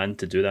tools to hand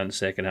to do that in the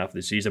second half of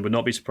the season. Would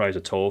not be surprised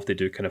at all if they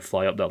do kind of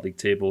fly up that league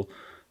table.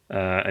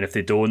 And if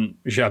they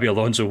don't, Xabi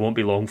Alonso won't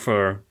be long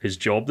for his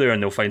job there,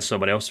 and they'll find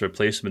someone else to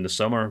replace him in the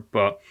summer.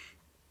 But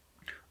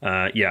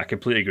yeah, I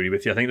completely agree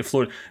with you. I think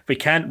we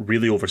can't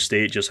really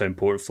overstate just how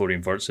important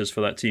Florian Wirtz is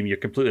for that team. You're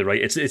completely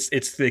right.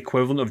 It's the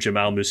equivalent of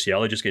Jamal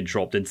Musiala just getting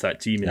dropped into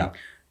that team and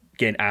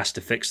getting asked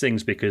to fix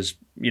things, because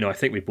I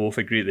think we both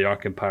agree they are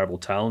comparable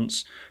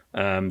talents.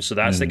 So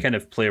that's the kind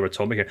of player we're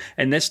talking here.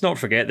 And let's not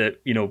forget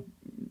that,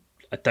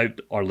 I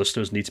doubt our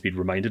listeners need to be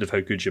reminded of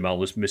how good Jamal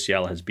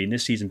Musiala has been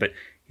this season, but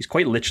he's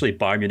quite literally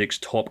Bayern Munich's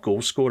top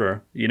goal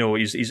scorer.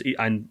 He's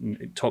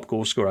top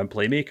goal scorer and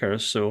playmaker.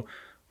 So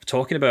we're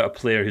talking about a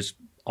player who's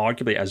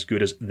arguably as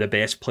good as the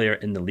best player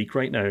in the league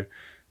right now.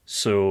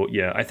 So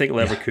yeah, I think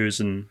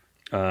Leverkusen,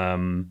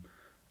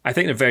 I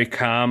think they're very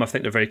calm. I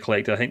think they're very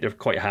collected. I think they're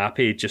quite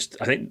happy.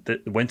 I think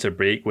the winter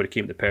break would have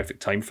came at the perfect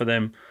time for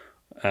them.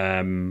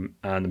 And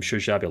I'm sure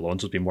Xabi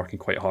Alonso's been working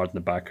quite hard in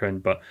the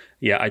background. But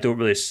yeah, I don't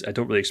really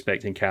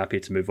expect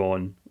Hincapié to move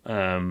on.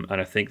 And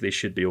I think they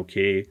should be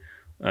okay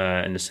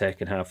in the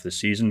second half of the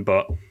season.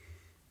 But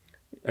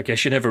I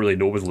guess you never really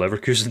know with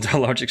Leverkusen to a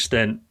large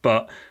extent.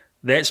 But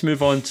let's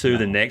move on to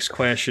the next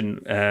question.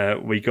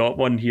 We got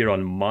one here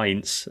on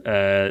Mainz.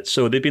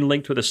 So they've been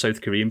linked with a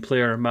South Korean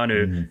player,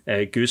 Manu,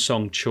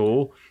 Gusong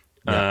Cho.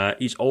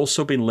 He's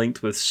also been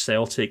linked with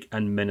Celtic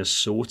and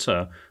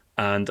Minnesota.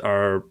 And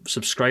our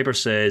subscriber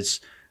says,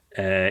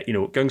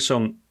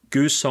 Gusong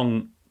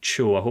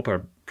Cho, I hope I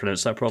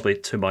pronounced that properly,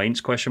 to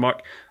Mainz, ?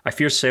 I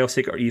fear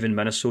Celtic or even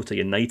Minnesota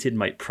United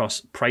might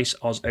price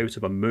us out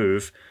of a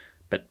move,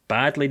 but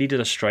badly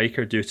needed a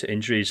striker due to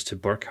injuries to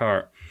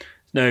Burkhardt.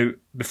 Now,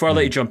 before I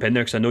let you jump in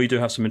there, because I know you do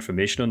have some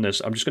information on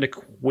this, I'm just going to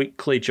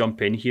quickly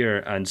jump in here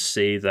and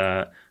say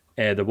that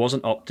there was an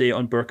update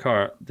on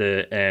Burkhardt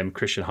that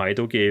Christian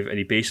Heidel gave, and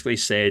he basically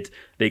said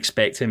they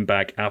expect him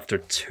back after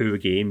 2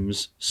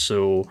 games.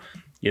 So,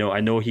 I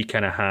know he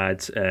kind of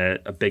had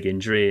a big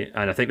injury,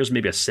 and I think there's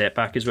maybe a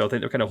setback as well. I think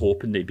they're kind of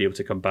hoping that he'd be able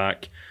to come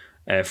back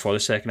for the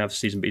second half of the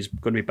season, but he's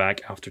going to be back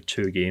after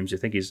 2 games. I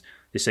think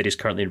they said he's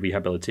currently in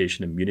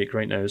rehabilitation in Munich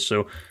right now.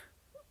 So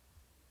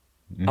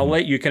I'll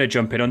let you kind of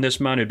jump in on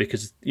this, Manu,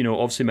 because,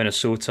 obviously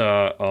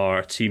Minnesota are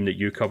a team that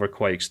you cover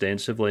quite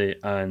extensively,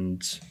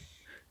 and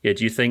yeah,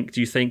 do you think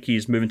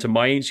he's moving to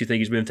Mainz? Do you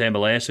think he's moving to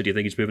MLS, or do you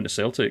think he's moving to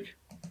Celtic?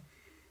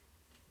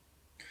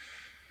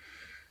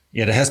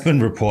 Yeah, there has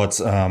been reports.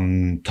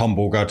 Tom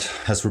Bogart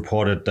has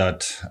reported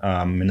that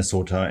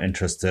Minnesota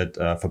interested.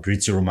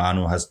 Fabrizio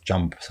Romano has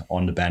jumped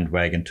on the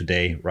bandwagon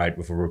today, right,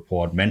 with a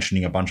report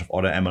mentioning a bunch of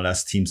other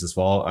MLS teams as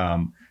well.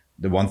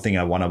 The one thing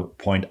I want to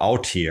point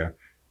out here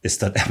is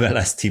that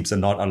MLS teams are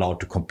not allowed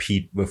to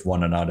compete with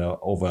one another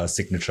over a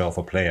signature of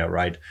a player,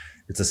 right?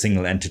 It's a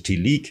single entity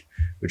league,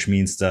 which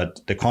means that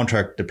the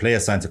player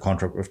signs a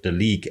contract with the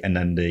league, and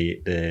then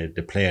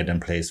the player then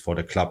plays for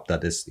the club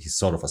that he's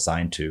sort of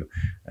assigned to.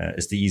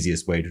 Is the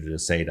easiest way to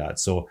say that.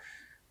 So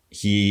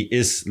he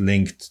is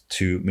linked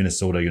to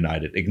Minnesota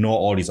United. Ignore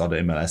all these other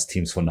MLS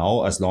teams for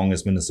now. As long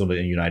as Minnesota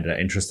United are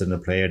interested in the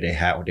player, they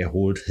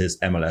hold his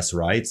MLS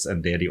rights,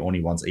 and they're the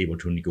only ones able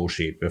to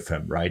negotiate with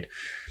him, right?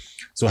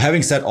 So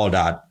having said all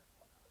that,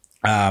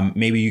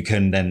 maybe you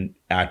can then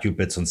add your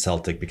bits on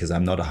Celtic, because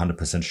I'm not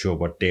 100% sure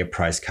what their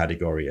price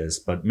category is.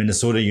 But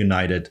Minnesota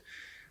United,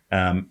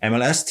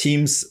 MLS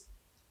teams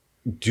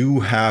do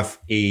have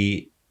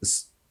they're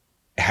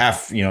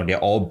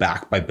all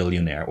backed by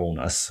billionaire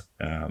owners.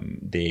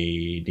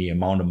 The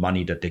amount of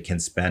money that they can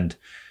spend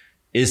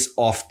is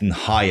often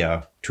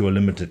higher to a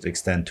limited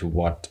extent to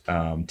what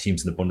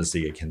teams in the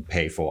Bundesliga can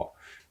pay for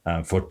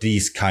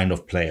these kind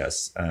of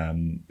players,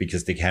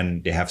 because they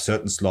have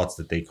certain slots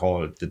that they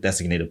call the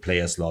designated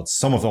player slots.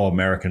 Some of our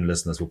American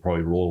listeners will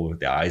probably roll with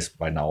their eyes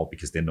by now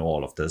because they know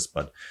all of this,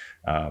 but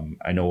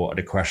I know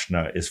the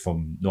questioner is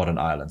from Northern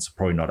Ireland, so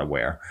probably not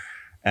aware.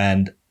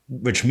 And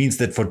which means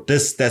that for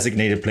this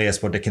designated player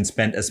spot, they can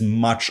spend as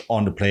much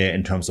on the player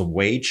in terms of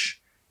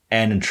wage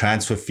and in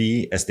transfer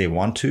fee as they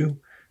want to,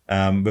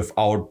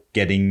 without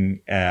getting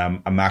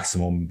a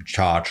maximum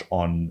charge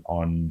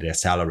on their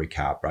salary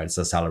cap, right? It's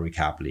a salary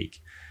cap league,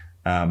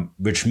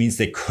 which means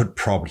they could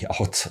probably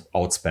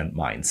outspend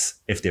Mainz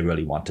if they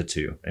really wanted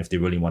to, if they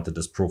really wanted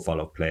this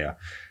profile of player.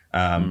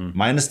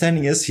 My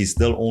understanding is he's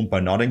still owned by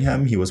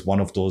Nottingham. He was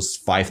one of those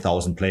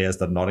 5,000 players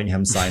that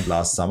Nottingham signed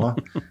last summer,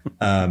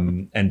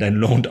 and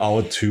then loaned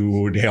out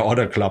to their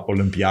other club,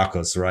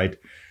 Olympiacos, right?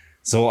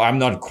 So I'm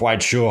not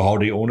quite sure how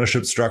the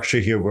ownership structure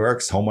here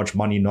works. How much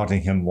money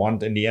Nottingham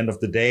want in the end of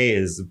the day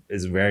is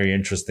very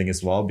interesting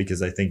as well,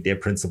 because I think their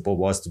principle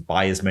was to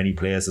buy as many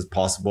players as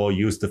possible,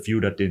 use the few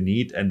that they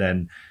need, and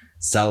then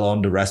sell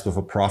on the rest with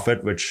a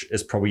profit, which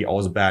is probably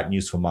also bad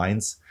news for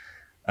Mainz.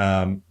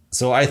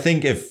 So I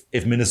think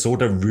if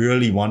Minnesota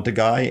really want a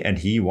guy and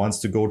he wants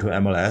to go to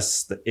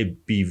MLS,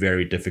 it'd be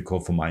very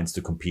difficult for Mainz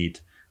to compete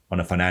on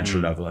a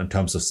financial level in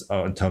terms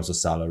of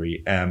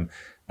salary.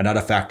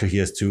 Another factor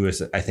here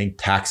is I think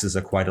taxes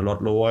are quite a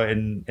lot lower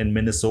in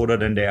Minnesota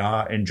than they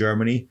are in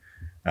Germany.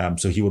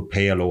 So he would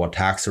pay a lower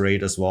tax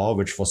rate as well,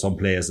 which for some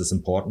players is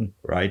important,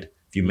 right?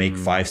 If you make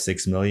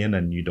 5-6 million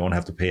and you don't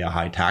have to pay a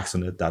high tax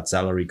on it, that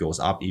salary goes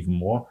up even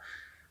more.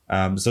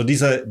 So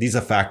these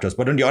are factors.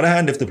 But on the other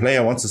hand, if the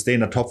player wants to stay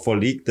in a top 4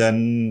 league,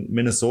 then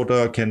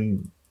Minnesota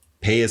can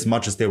pay as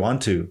much as they want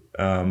to,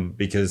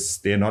 because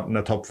they're not in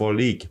a top 4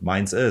 league.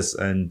 Mainz is,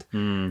 and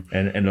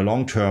in the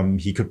long term,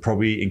 he could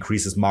probably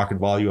increase his market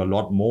value a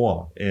lot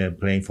more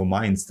playing for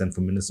Mainz than for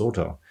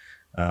Minnesota.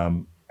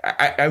 I'm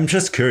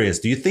just curious.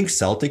 Do you think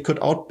Celtic could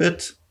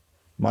outbid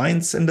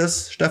Mainz in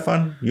this,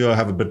 Stefan? You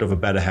have a bit of a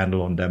better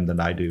handle on them than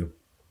I do.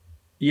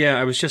 Yeah,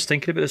 I was just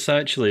thinking about this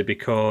actually,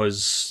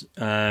 because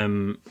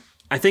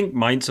I think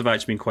Mainz have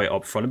actually been quite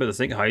upfront about it. I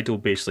think Heidel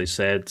basically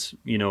said,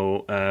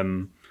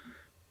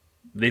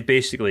 they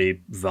basically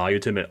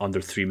valued him at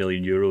under 3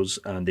 million euros,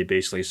 and they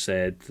basically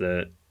said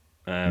that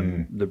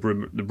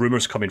the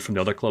rumours coming from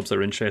the other clubs that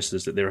are interested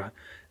is that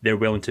they're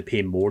willing to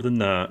pay more than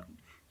that.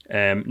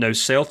 Now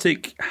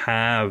Celtic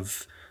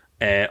have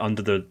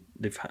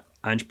they've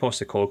Ange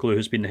Postecoglou,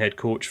 who's been the head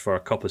coach for a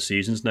couple of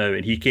seasons now,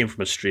 and he came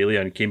from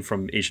Australia and came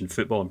from Asian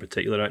football in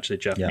particular, actually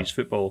Japanese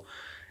football.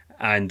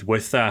 And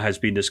with that has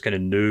been this kind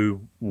of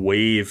new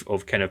wave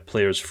of kind of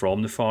players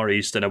from the Far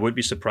East. And I would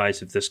be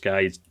surprised if this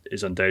guy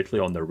is undoubtedly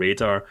on their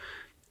radar.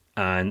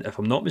 And if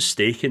I'm not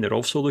mistaken, they're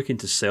also looking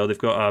to sell. They've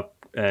got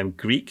a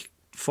Greek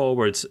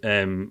forward,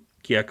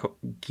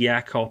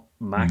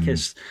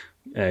 Giacomakis,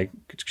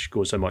 which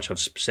goes how much I've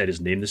said his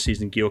name this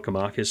season,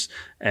 Giacomakis,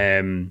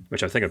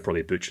 which I think I've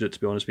probably butchered it, to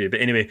be honest with you. But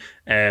anyway,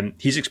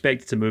 he's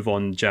expected to move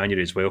on in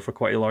January as well for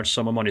quite a large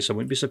sum of money. So I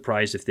wouldn't be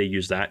surprised if they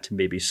use that to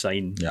maybe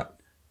sign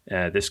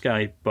this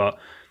guy. But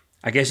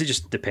I guess it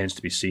just depends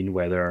to be seen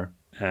whether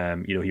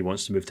he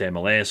wants to move to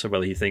MLS or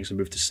whether he thinks a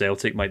move to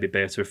Celtic might be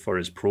better for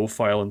his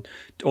profile. And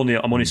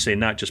I'm only saying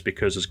that just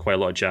because there's quite a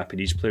lot of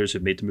Japanese players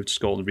who've made the move to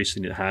Scotland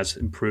recently that has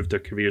improved their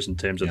careers in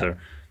terms of their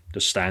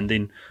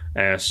standing.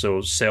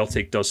 So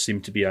Celtic does seem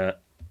to be a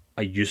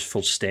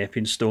useful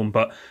stepping stone.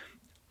 But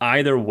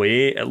either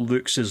way, it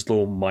looks as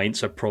though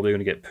Mainz are probably going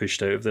to get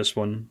pushed out of this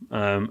one.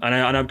 And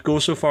I'd go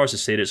so far as to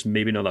say that it's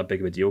maybe not that big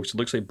of a deal, because it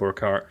looks like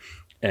Burkhart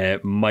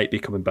might be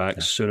coming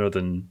back sooner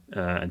than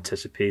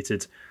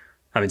anticipated.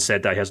 Having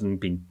said that, he hasn't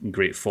been in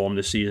great form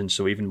this season,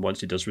 so even once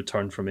he does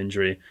return from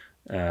injury,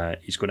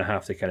 he's going to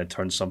have to kind of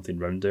turn something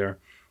round there.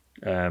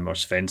 Or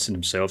Svensson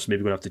himself's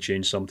maybe going to have to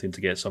change something to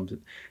get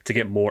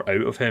more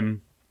out of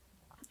him.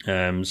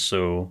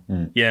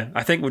 Yeah,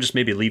 I think we'll just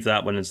maybe leave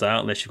that one as that,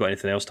 unless you've got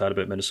anything else to add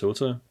about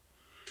Minnesota.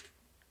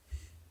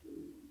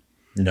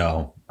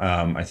 No,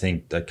 I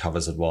think that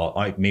covers it well.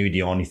 Maybe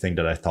the only thing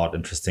that I thought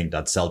interesting,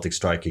 that Celtic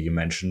striker you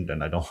mentioned, and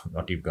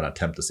not even going to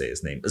attempt to say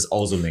his name, is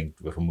also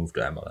linked with a move to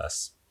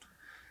MLS.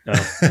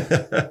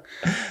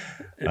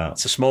 Oh.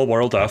 It's a small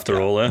world after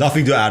all.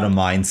 Nothing to add on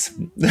Mainz.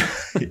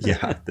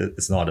 Yeah,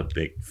 it's not a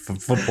big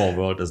football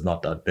world. Is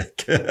not that big.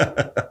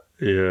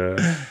 Yeah,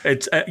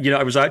 it's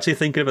I was actually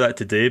thinking about that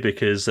today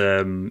because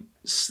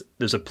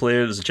there's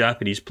a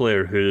Japanese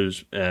player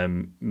who's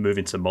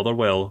moving to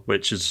Motherwell,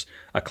 which is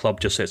a club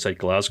just outside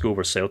Glasgow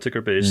where Celtic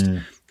are based.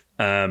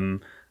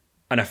 And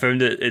I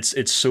found that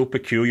it's so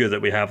peculiar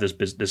that we have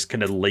this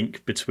kind of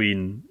link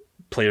between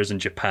players in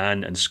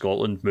Japan and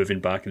Scotland moving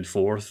back and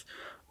forth.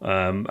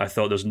 I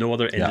thought there's no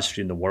other industry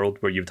in the world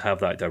where you'd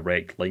have that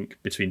direct link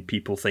between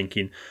people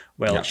thinking,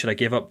 well, should I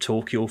give up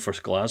Tokyo for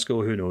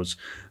Glasgow? Who knows?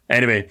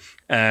 Anyway,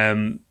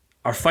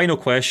 our final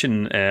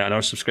question and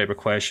our subscriber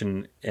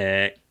question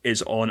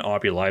is on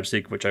RB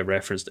Leipzig, which I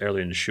referenced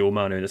earlier in the show,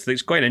 Manu. And I think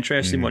it's quite an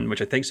interesting one,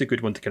 which I think is a good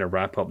one to kind of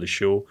wrap up the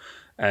show.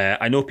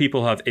 I know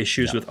people have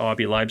issues with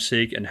RB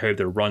Leipzig and how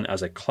they're run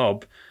as a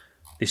club.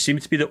 They seem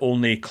to be the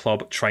only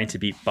club trying to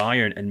beat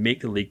Bayern and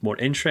make the league more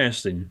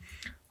interesting.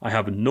 I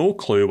have no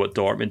clue what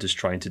Dortmund is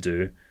trying to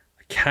do.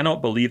 I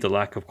cannot believe the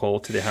lack of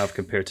quality they have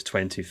compared to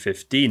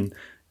 2015.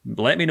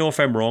 Let me know if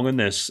I'm wrong on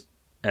this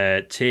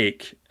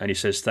take. And he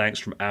says, thanks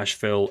from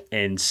Asheville,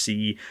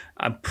 NC.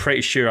 I'm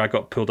pretty sure I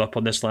got pulled up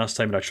on this last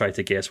time and I tried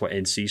to guess what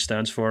NC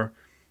stands for.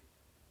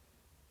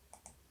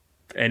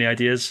 Any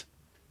ideas?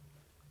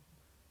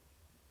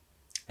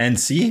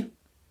 NC?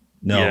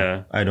 No,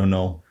 yeah. I don't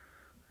know.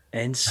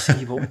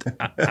 NC,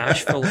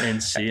 Asheville,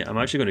 NC. I'm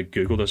actually going to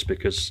Google this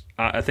because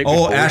I think.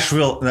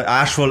 Asheville,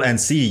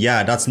 NC.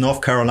 Yeah, that's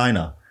North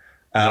Carolina.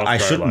 I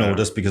should know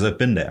this because I've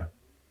been there.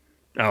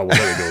 Oh, well,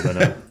 there we go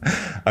then.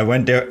 I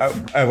went there.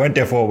 I went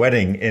there for a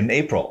wedding in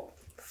April.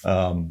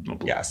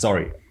 Yeah,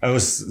 sorry, I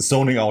was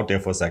zoning out there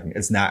for a second.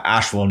 It's now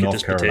Asheville,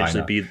 North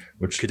Carolina.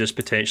 Could this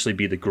potentially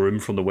be the groom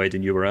from the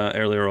wedding you were at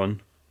earlier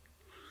on?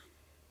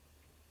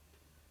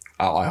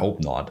 Oh, I hope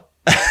not.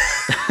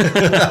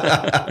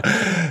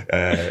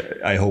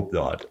 I hope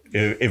not.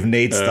 If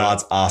Nate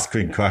starts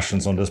asking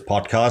questions on this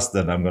podcast,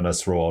 then I'm gonna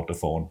throw out the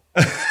phone.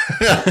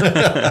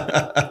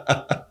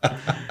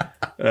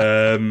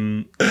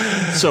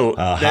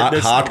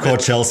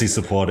 Hardcore Chelsea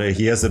supporter.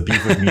 He has a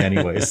beef with me,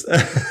 anyways.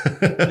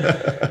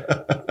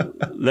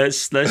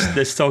 Let's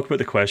talk about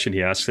the question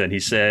he asks. Then he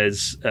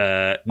says,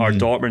 "Are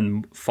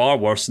Dortmund far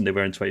worse than they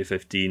were in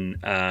 2015,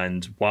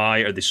 and why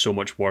are they so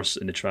much worse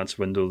in the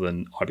transfer window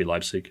than RB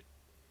Leipzig?"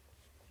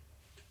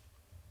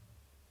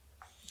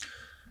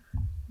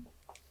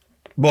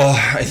 Well,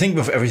 I think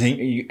with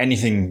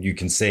anything you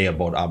can say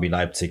about RB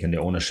Leipzig and the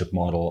ownership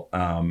model,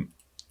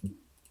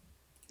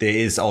 there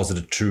is also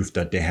the truth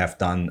that they have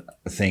done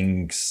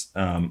things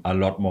a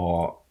lot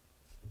more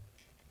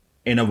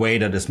in a way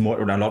that is a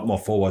lot more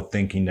forward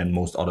thinking than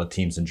most other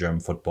teams in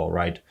German football,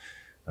 right?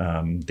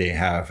 They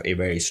have a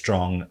very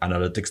strong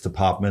analytics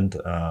department.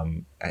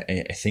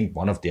 I think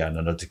one of the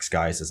analytics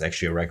guys is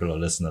actually a regular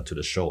listener to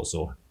the show.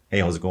 So, hey,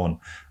 how's it going?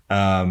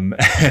 And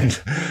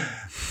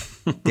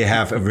they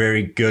have a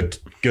very good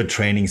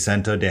training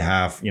center. They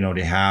have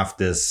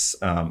this,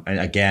 and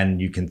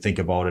again, you can think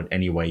about it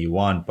any way you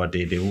want, but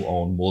they do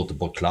own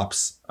multiple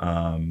clubs.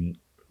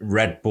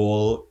 Red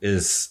Bull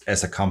is,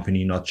 as a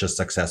company, not just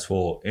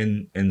successful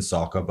in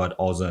soccer, but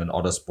also in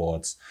other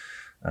sports,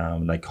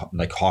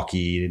 like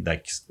hockey,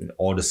 like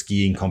all the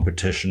skiing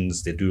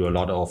competitions. They do a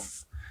lot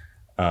of,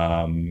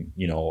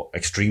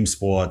 extreme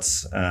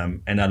sports,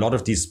 and a lot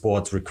of these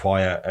sports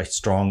require a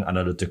strong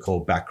analytical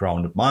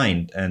background of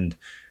mind, and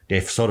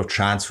they've sort of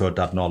transferred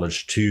that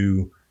knowledge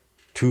to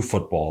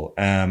football.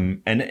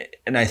 And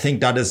I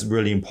think that is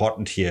really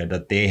important here,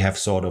 that they have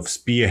sort of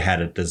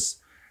spearheaded this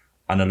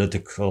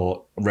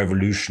analytical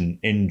revolution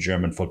in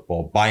German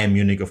football. Bayern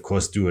Munich, of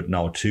course, do it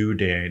now too.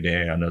 Their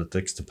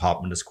analytics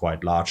department is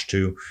quite large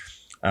too.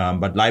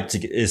 But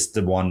Leipzig is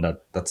the one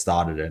that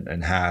started it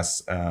and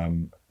has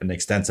an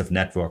extensive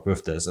network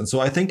with this. And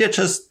so I think they're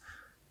just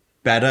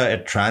better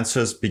at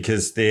transfers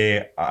because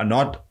they are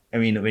not, I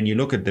mean, when you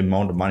look at the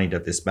amount of money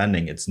that they're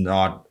spending, it's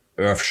not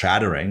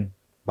earth-shattering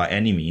by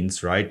any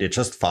means, right? They're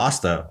just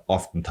faster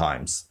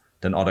oftentimes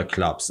than other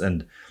clubs.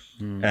 And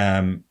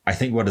I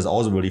think what is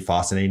also really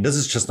fascinating, this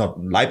is just not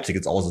Leipzig,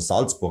 it's also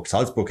Salzburg.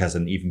 Salzburg has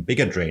an even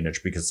bigger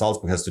drainage because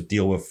Salzburg has to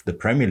deal with the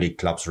Premier League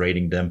clubs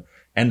rating them,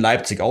 and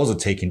Leipzig also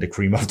taking the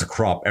cream of the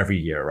crop every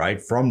year,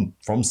 right? From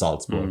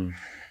Salzburg.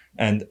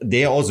 And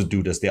they also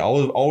do this. They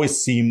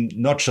always seem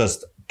not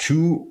just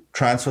 2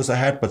 transfers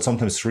ahead, but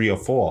sometimes 3 or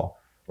 4,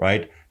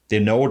 right? They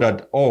know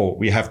that,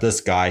 we have this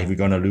guy, we're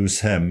going to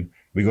lose him.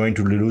 We're going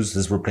to lose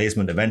this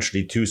replacement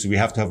eventually too. So we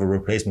have to have a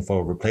replacement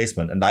for a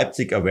replacement. And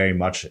Leipzig are very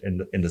much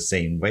in the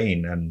same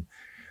vein. And,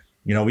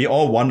 we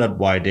all wondered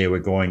why they were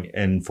going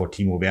in for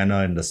Timo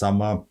Werner in the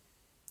summer.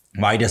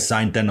 Why they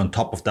signed then on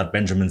top of that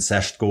Benjamin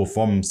Seschko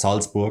from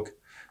Salzburg.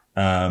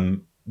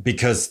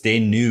 Because they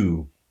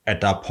knew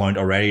at that point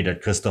already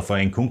that Christopher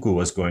Nkunku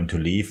was going to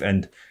leave.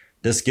 And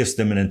this gives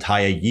them an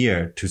entire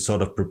year to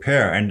sort of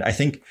prepare. And I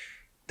think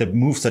the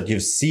moves that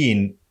you've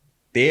seen,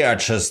 they are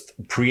just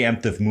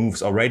preemptive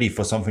moves already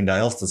for something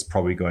else that's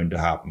probably going to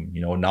happen.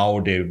 Now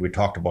we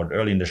talked about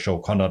early in the show,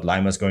 Konrad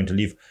Laimer is going to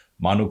leave.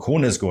 Manu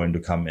Kone is going to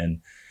come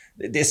in.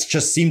 This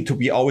just seemed to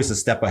be always a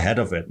step ahead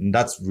of it. And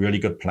that's really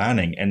good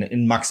planning. And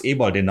in Max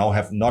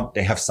Eberl,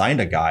 they have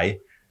signed a guy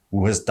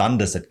who has done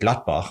this at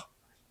Gladbach.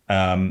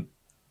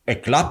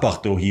 At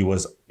Gladbach, though,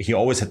 he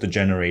always had to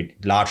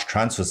generate large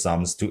transfer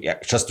sums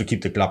just to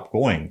keep the club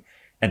going.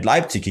 At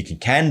Leipzig, he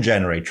can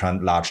generate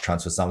large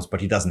transfer sums,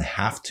 but he doesn't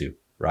have to,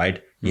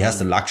 right? He has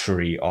the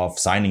luxury of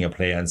signing a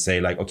player and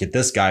say like, okay,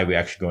 this guy we're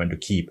actually going to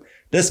keep.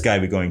 This guy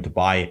we're going to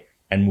buy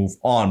and move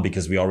on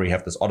because we already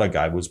have this other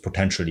guy who's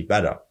potentially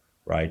better,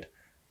 right?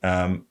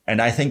 And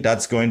I think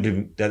that's going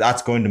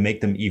to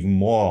make them even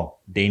more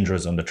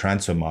dangerous on the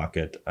transfer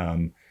market.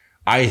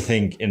 I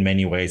think in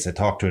many ways, I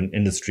talked to an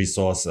industry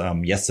source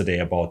yesterday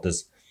about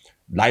this.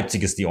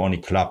 Leipzig is the only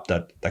club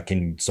that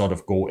can sort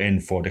of go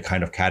in for the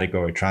kind of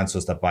category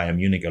transfers that Bayern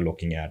Munich are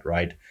looking at,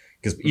 right?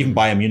 Because even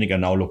Bayern Munich are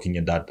now looking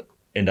in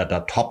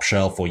that top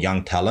shelf for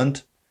young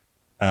talent.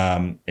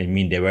 I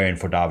mean, they were in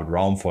for David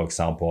Raum, for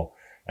example,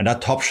 and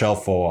that top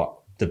shelf for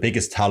the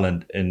biggest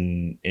talent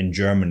in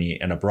Germany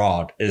and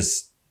abroad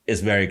is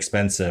very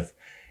expensive.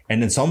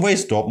 And in some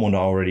ways, Dortmund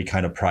are already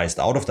kind of priced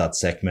out of that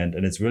segment.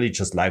 And it's really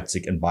just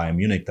Leipzig and Bayern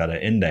Munich that are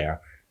in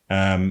there.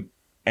 And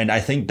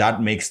I think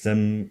that makes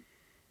them,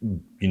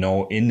 in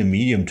the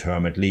medium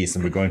term at least,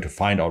 and we're going to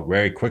find out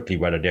very quickly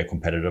whether they're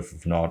competitive,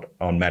 if not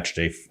on match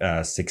day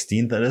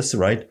 16, that is,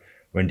 right?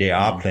 When they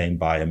are playing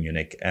Bayern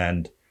Munich.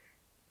 And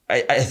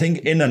I think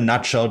in a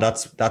nutshell,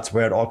 that's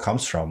where it all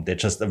comes from. They're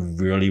just a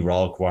really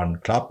well-run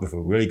club with a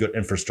really good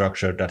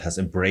infrastructure that has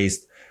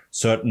embraced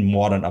certain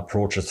modern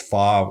approaches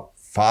far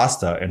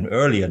faster and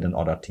earlier than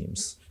other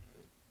teams.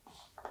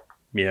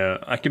 Yeah,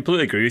 I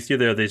completely agree with you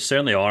there. They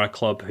certainly are a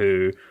club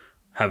who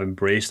have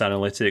embraced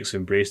analytics,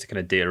 embraced the kind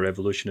of data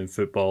revolution in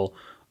football,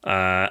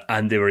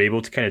 and they were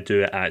able to kind of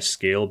do it at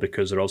scale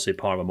because they're also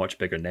part of a much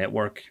bigger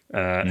network.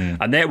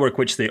 A network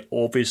which they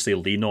obviously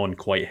lean on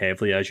quite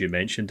heavily, as you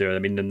mentioned there. I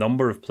mean, the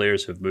number of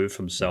players who've moved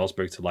from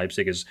Salzburg to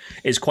Leipzig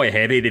is quite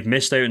heavy. They've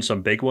missed out on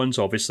some big ones.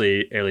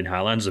 Obviously, Erling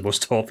Haaland's the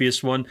most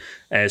obvious one.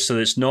 So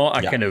it's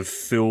not a kind of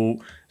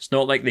full... It's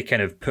not like they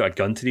kind of put a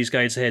gun to these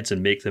guys' heads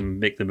and make the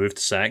move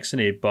to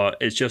Saxony, but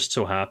it just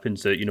so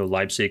happens that,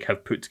 Leipzig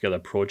have put together a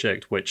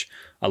project which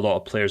a lot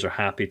of players are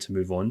happy to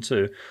move on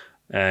to.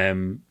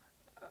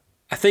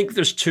 I think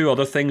there's two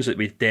other things that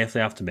we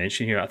definitely have to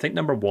mention here. I think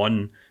number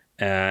one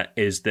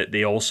is that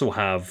they also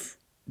have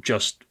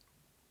just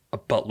a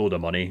buttload of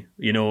money.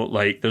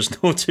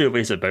 There's no two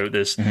ways about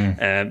this.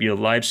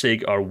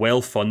 Leipzig are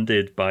well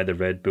funded by the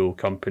Red Bull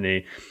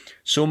company.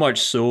 So much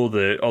so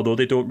that, although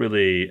they don't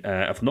really,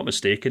 if I'm not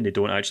mistaken, they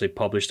don't actually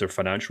publish their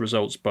financial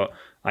results, but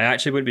I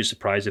actually wouldn't be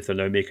surprised if they're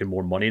now making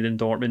more money than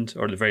Dortmund,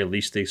 or at the very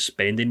least they're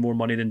spending more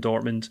money than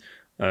Dortmund.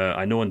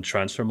 I know in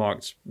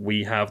Transfermarkt,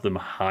 we have them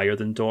higher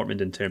than Dortmund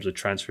in terms of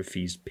transfer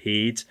fees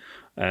paid.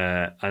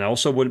 And I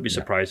also wouldn't be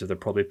surprised if they're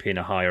probably paying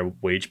a higher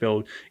wage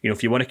bill.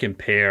 If you want to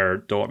compare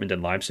Dortmund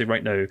and Leipzig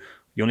right now,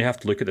 you only have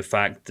to look at the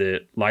fact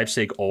that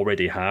Leipzig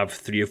already have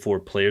 3 or 4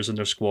 players in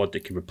their squad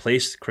that can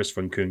replace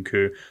Christopher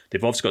Nkunku.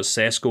 They've also got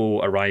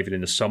Sesko arriving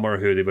in the summer,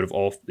 who they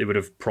would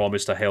have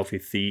promised a healthy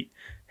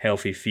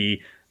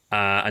fee.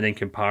 And in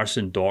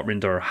comparison,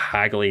 Dortmund are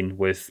haggling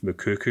with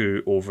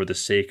Moukoko over the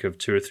sake of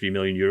 2 or 3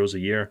 million euros a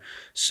year.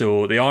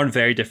 So they are in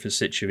very different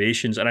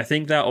situations, and I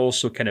think that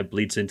also kind of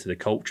bleeds into the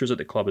cultures at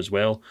the club as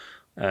well.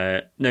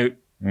 Now,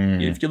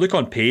 if you look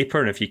on paper,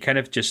 and if you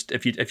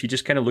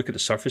just kind of look at the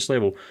surface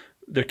level,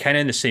 they're kind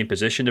of in the same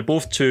position. They're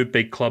both 2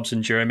 big clubs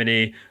in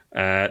Germany.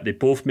 They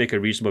both make a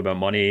reasonable amount of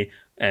money.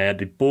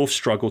 They both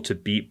struggle to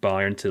beat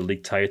Bayern to the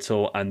league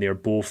title, and they're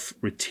both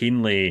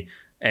routinely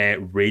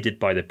rated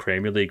by the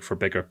Premier League for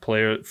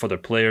their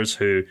players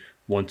who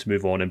want to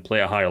move on and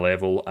play at a higher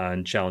level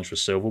and challenge for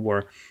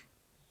silverware.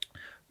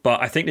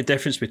 But I think the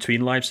difference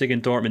between Leipzig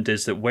and Dortmund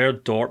is that where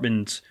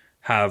Dortmund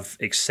have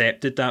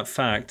accepted that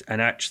fact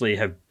and actually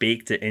have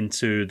baked it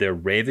into their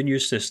revenue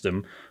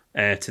system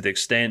to the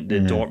extent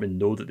that Dortmund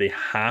know that they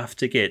have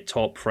to get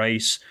top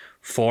price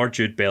for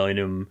Jude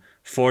Bellingham,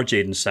 for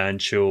Jadon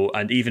Sancho,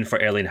 and even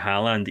for Erling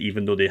Haaland,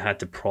 even though they had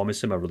to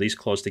promise him a release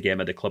clause to get him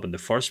at the club in the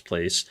first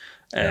place.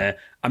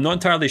 I'm not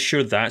entirely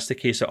sure that's the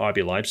case at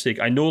RB Leipzig.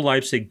 I know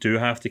Leipzig do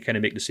have to kind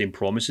of make the same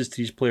promises to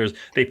these players.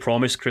 They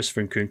promised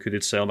Christopher Nkunku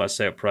they'd sell him at a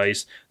set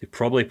price. They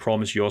probably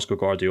promised Josko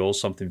Guardiola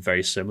something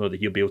very similar, that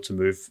he'll be able to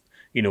move,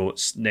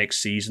 next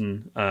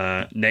season,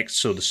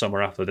 the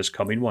summer after this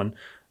coming one.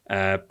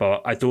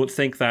 But I don't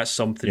think that's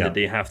something that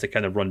they have to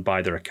kind of run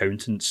by their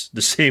accountants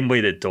the same way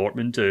that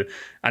Dortmund do.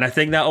 And I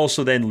think that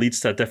also then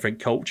leads to a different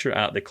culture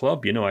at the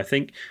club. I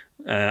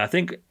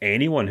think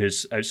anyone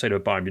who's outside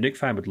of a Bayern Munich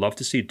fan would love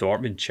to see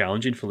Dortmund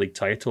challenging for league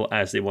title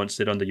as they once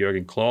did under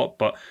Jurgen Klopp.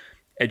 But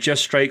it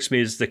just strikes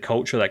me as the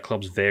culture of that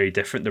club's very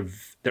different.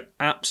 They're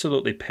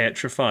absolutely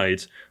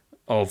petrified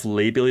of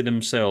labeling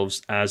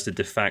themselves as the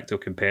de facto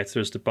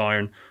competitors to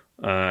Bayern.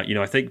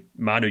 I think,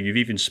 Manu, you've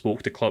even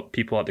spoke to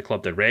people at the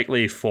club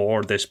directly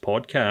for this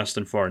podcast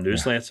and for our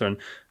newsletter, and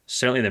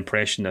certainly the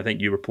impression I think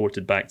you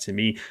reported back to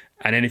me.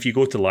 And then if you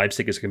go to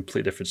Leipzig, it's a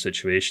completely different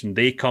situation.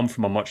 They come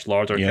from a much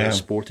larger kind of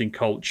sporting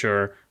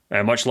culture,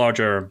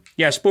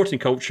 sporting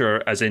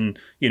culture, as in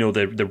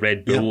the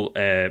Red Bull,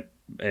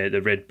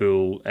 the Red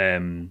Bull,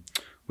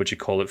 what you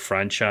call it,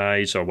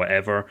 franchise or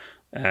whatever.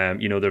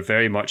 They're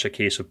very much a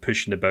case of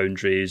pushing the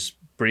boundaries,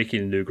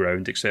 breaking new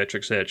ground, etc.,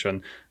 etc.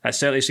 And that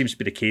certainly seems to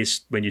be the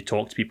case when you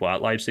talk to people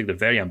at Leipzig. They're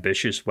very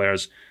ambitious,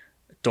 whereas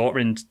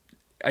Dortmund,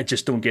 I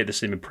just don't get the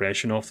same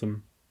impression of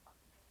them.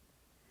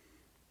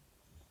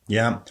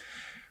 Yeah,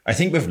 I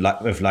think with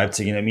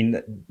Leipzig, I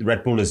mean,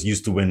 Red Bull is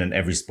used to win in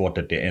every sport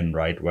that they're in,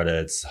 right? Whether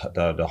it's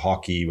the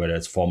hockey, whether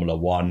it's Formula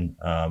One,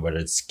 whether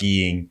it's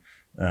skiing,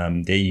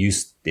 they're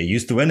used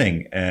to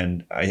winning,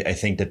 and I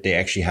think that they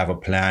actually have a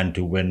plan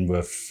to win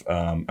with.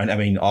 And I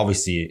mean,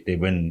 obviously, they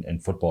win in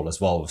football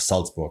as well with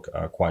Salzburg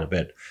quite a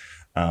bit.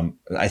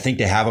 I think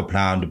they have a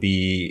plan to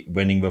be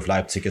winning with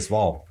Leipzig as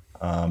well.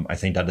 I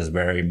think that is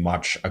very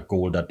much a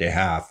goal that they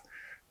have.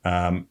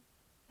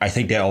 I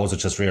think they're also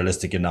just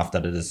realistic enough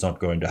that it is not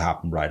going to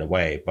happen right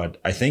away. But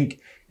I think,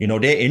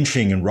 they're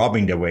inching and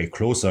robbing their way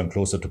closer and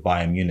closer to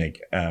Bayern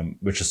Munich,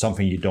 which is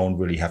something you don't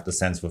really have the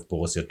sense with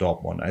Borussia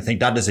Dortmund. I think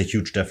that is a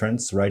huge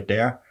difference right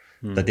there,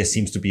 that there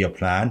seems to be a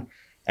plan.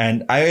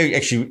 And I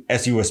actually,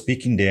 as you were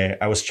speaking there,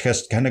 I was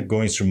just kind of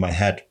going through my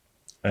head.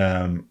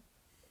 When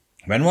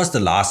was the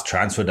last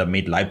transfer that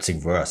made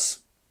Leipzig worse?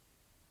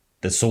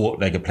 That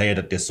sold, like a player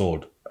that they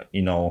sold,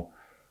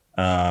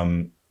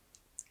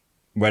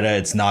 whether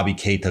it's Naby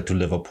Keita to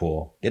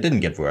Liverpool, they didn't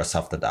get worse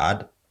after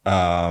that.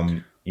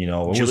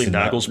 Julian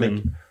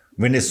Nagelsmann.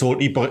 When they sold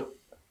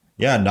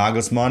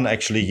Nagelsmann,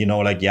 actually,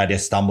 they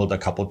stumbled a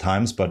couple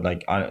times, but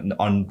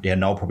they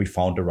now probably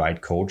found the right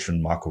coach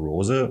in Marco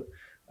Rose.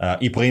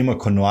 Ibrahima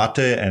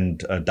Konate and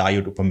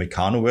Dayot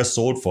Upamecano were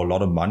sold for a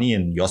lot of money,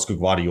 and Josko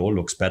Gvardiol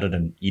looks better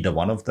than either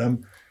one of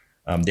them.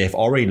 They've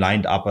already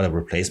lined up a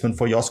replacement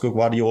for Josko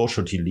Gvardiol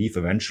should he leave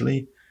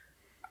eventually.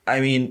 I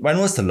mean, when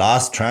was the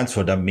last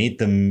transfer that made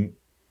them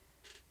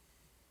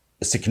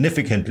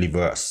significantly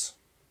worse?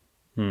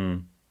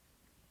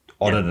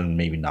 Other than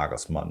maybe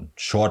Nagelsmann.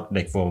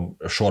 For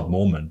a short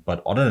moment.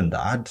 But other than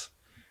that,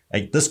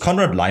 like this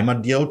Konrad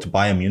Laimer deal to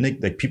Bayern Munich,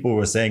 like people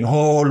were saying,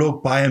 oh,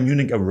 look, Bayern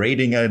Munich are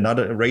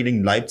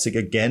raiding Leipzig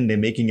again. They're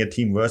making a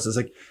team worse. It's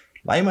like,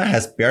 Laimer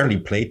has barely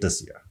played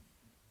this year.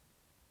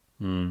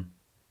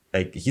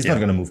 Like, he's not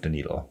going to move the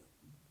needle.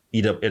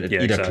 Either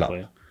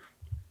club.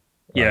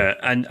 Yeah,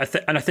 and I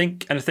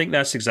think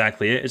that's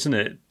exactly it, isn't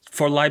it?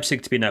 For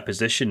Leipzig to be in that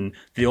position,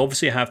 they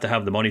obviously have to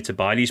have the money to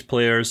buy these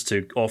players,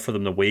 to offer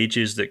them the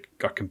wages that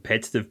are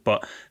competitive,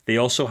 but they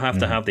also have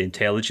to have the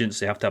intelligence,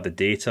 they have to have the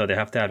data, they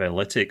have to have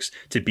analytics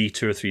to be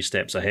 2 or 3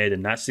 steps ahead,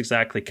 and that's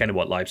exactly kind of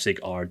what Leipzig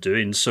are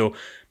doing. So,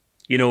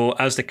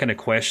 as the kind of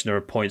questioner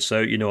points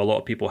out, a lot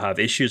of people have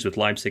issues with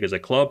Leipzig as a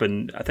club,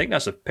 and I think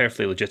that's a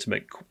perfectly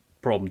legitimate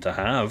problem to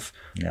have.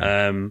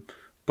 Yeah.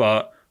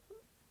 But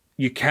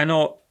you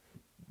cannot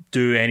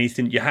do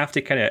anything. You have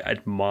to kind of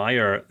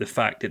admire the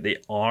fact that they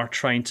are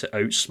trying to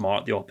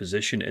outsmart the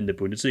opposition in the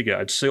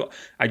Bundesliga.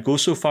 I'd go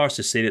so far as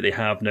to say that they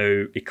have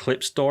now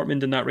eclipsed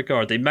Dortmund in that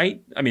regard.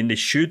 They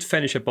should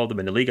finish above them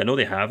in the league. I know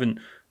they haven't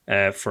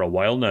for a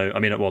while now. I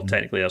mean, well,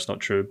 technically that's not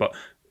true, but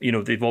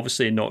they've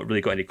obviously not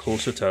really got any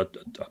closer to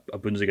a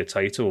Bundesliga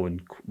title,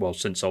 and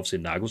since obviously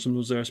Nagelsmann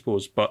was there, I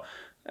suppose. But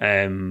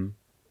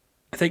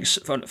I think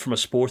from a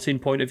sporting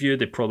point of view,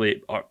 they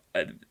probably are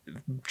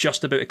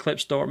just about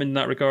eclipsed Dortmund in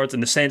that regard, in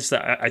the sense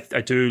that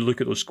I do look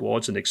at those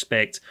squads and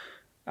expect,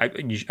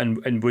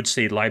 and would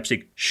say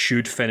Leipzig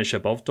should finish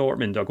above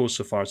Dortmund. I'll go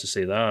so far as to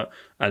say that.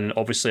 And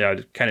obviously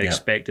I'd kind of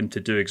expect them to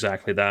do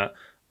exactly that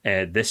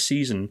this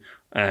season.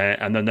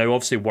 And they're now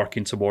obviously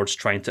working towards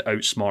trying to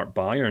outsmart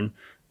Bayern,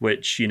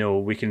 which,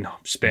 we can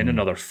spend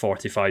another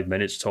 45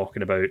 minutes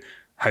talking about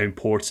how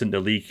important the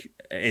league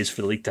is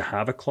for the league to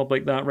have a club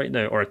like that right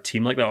now, or a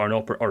team like that,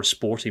 or a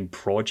sporting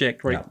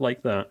project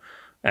like that.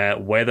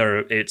 Whether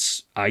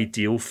it's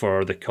ideal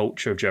for the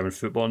culture of German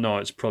football or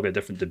not, it's probably a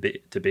different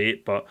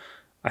debate. But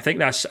I think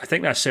that's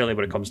certainly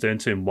what it comes down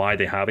to, and why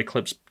they have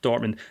eclipsed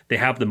Dortmund. They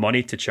have the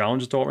money to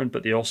challenge Dortmund,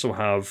 but they also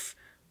have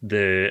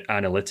the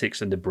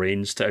analytics and the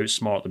brains to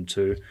outsmart them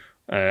too.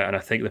 And I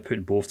think they're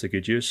putting both to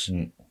good use.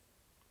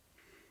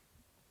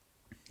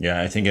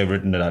 Yeah, I think I've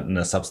written that in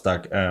a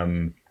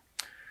Substack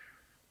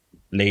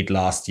late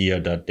last year,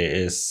 that there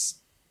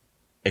is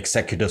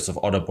executives of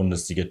other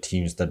Bundesliga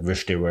teams that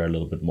wish they were a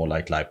little bit more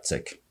like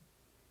Leipzig,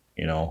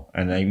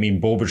 and I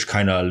mean, Bobic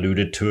kind of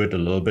alluded to it a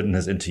little bit in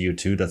his interview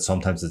too, that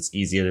sometimes it's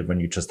easier when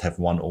you just have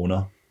one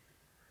owner.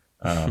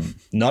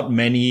 Not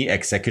many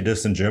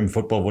executives in German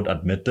football would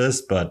admit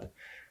this, but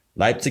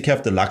Leipzig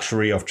have the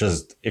luxury of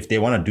just, if they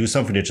want to do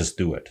something, they just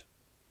do it.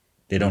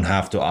 They don't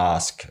have to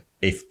ask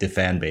if the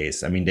fan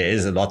base, I mean, there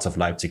is lots of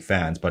Leipzig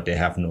fans, but they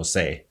have no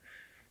say.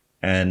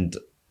 And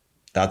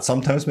that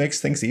sometimes makes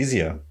things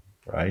easier,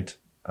 right?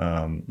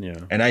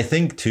 And I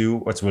think too,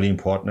 what's really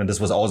important, and this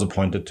was also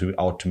pointed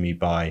out to me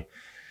by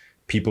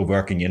people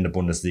working in the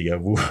Bundesliga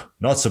who,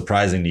 not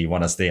surprisingly,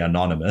 want to stay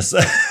anonymous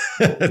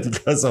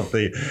because of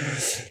the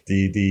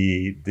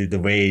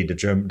way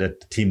the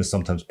team is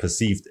sometimes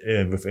perceived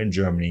within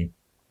Germany,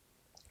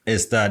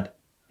 is that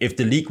if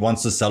the league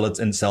wants to sell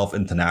itself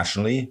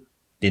internationally,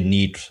 they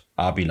need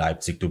RB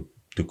Leipzig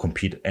to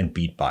compete and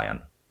beat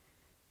Bayern.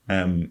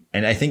 And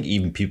I think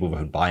even people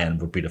with Bayern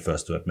would be the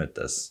first to admit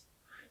this.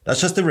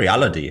 That's just the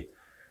reality.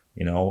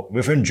 You know,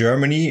 within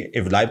Germany,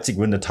 if Leipzig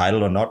win the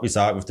title or not, we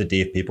saw it with the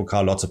DFB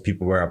Pokal, lots of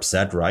people were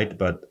upset, right?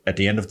 But at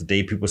the end of the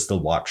day, people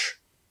still watch.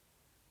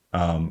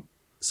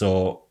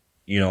 So,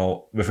 you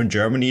know, within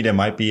Germany, there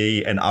might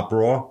be an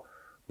uproar,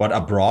 but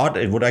abroad,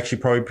 it would actually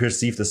probably be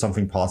perceived as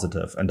something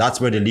positive. And that's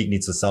where the league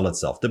needs to sell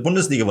itself. The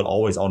Bundesliga will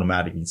always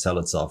automatically sell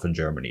itself in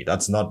Germany.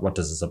 That's not what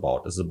this is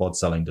about. This is about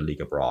selling the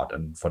league abroad.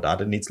 And for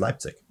that, it needs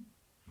Leipzig.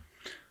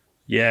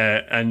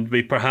 Yeah, and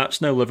we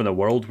perhaps now live in a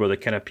world where the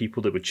kind of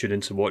people that would tune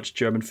in to watch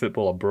German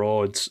football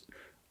abroad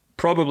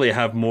probably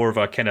have more of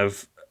a kind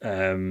of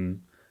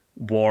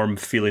warm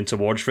feeling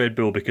towards Red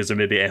Bull because they're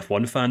maybe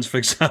F1 fans, for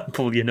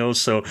example, you know.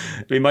 So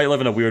we might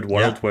live in a weird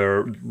world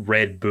where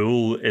Red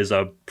Bull is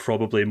a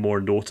probably more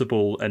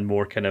notable and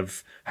more kind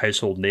of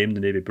household name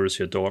than maybe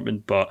Borussia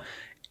Dortmund. But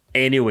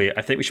anyway,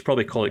 I think we should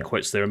probably call it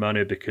quits there,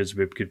 Manu, because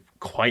we could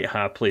quite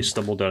happily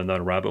stumble down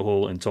that rabbit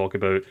hole and talk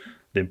about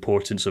the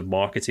importance of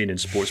marketing and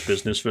sports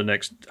business for the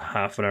next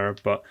half an hour.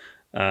 But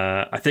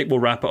I think we'll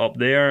wrap it up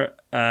there.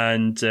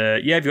 And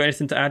have you got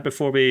anything to add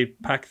before we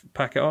pack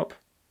it up?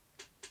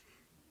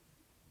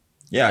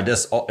 Yeah,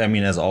 as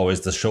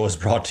always, the show is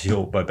brought to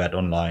you by Bet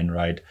Online,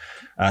 right?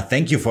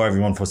 Thank you for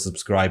everyone for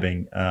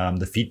subscribing.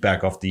 The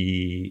feedback of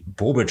the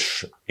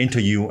Bobic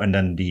interview and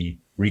then the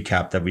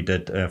recap that we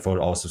did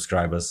for our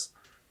subscribers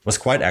was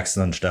quite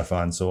excellent,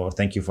 Stefan. So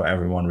thank you for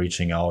everyone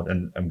reaching out,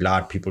 and I'm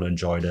glad people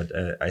enjoyed it.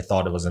 I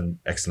thought it was an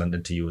excellent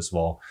interview as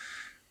well.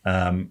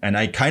 And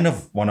I kind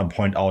of want to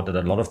point out that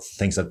a lot of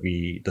things that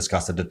we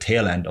discussed at the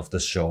tail end of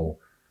this show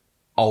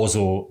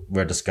also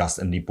were discussed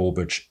in the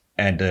Bobic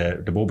and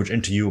the Bobic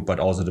interview, but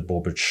also the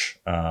Bobic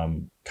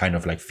kind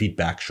of like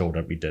feedback show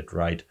that we did,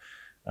 right?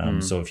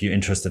 So if you're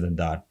interested in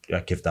that,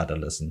 give that a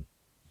listen.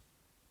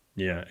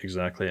 Yeah,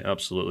 exactly.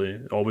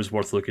 Absolutely. Always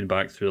worth looking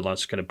back through the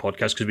last kind of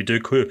podcast, because we do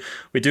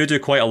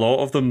quite a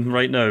lot of them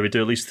right now. We do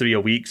at least 3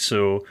 a week,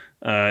 so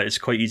it's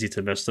quite easy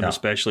to miss them,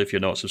 especially if you're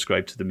not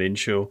subscribed to the main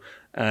show.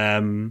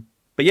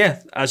 But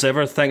yeah, as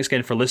ever, thanks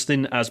again for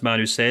listening. As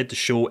Manu said, the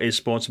show is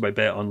sponsored by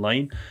Bet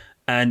Online,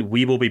 and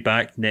we will be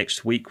back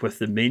next week with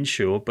the main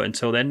show. But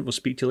until then, we'll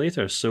speak to you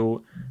later.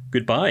 So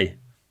goodbye.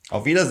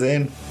 Auf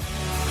Wiedersehen.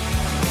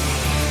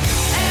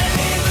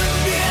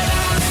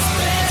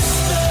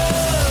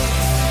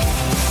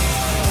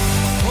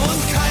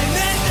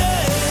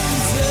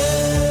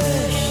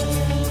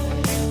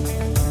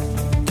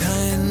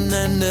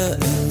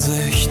 In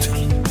Sicht.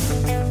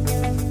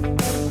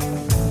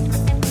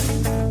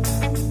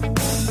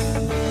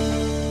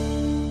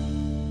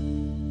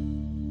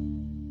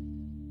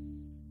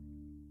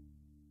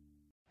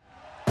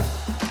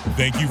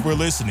 Thank you for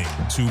listening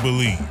to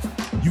Believe.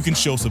 You can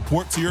show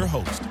support to your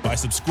host by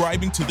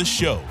subscribing to the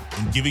show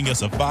and giving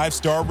us a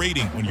 5-star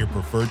rating on your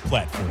preferred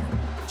platform.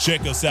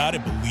 Check us out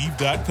at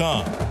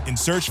Believe.com and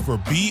search for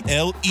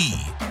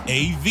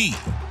BLEAV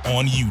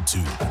on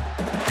YouTube.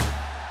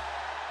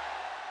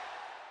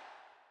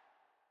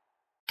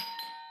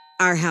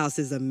 Our house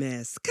is a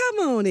mess.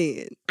 Come on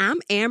in. I'm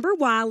Amber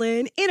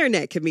Wallen,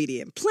 internet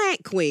comedian,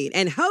 plant queen,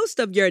 and host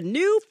of your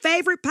new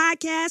favorite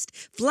podcast,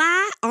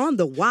 Fly on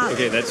the Wallen.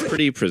 Okay, that's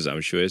pretty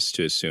presumptuous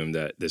to assume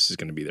that this is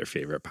going to be their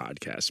favorite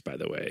podcast, by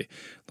the way.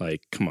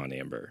 Like, come on,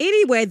 Amber.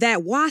 Anyway,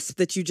 that wasp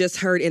that you just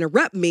heard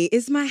interrupt me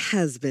is my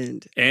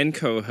husband. And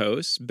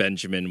co-host,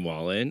 Benjamin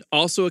Wallen,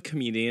 also a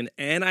comedian,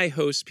 and I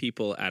host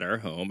people at our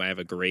home. I have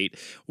a great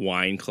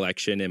wine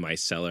collection in my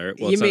cellar.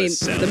 Well, you mean not a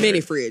cellar. the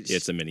mini fridge?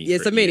 It's a mini fridge.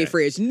 It's a mini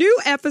fridge. New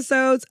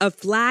episodes of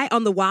Fly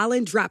on the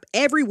Wallen drop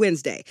every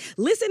Wednesday.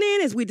 Listen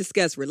in as we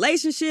discuss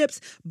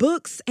relationships,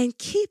 books, and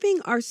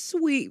keeping our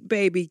sweet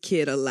baby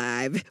kid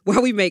alive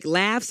while we make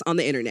laughs on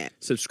the internet.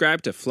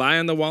 Subscribe to Fly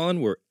on the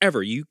Wallen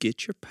wherever you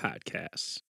get your podcasts.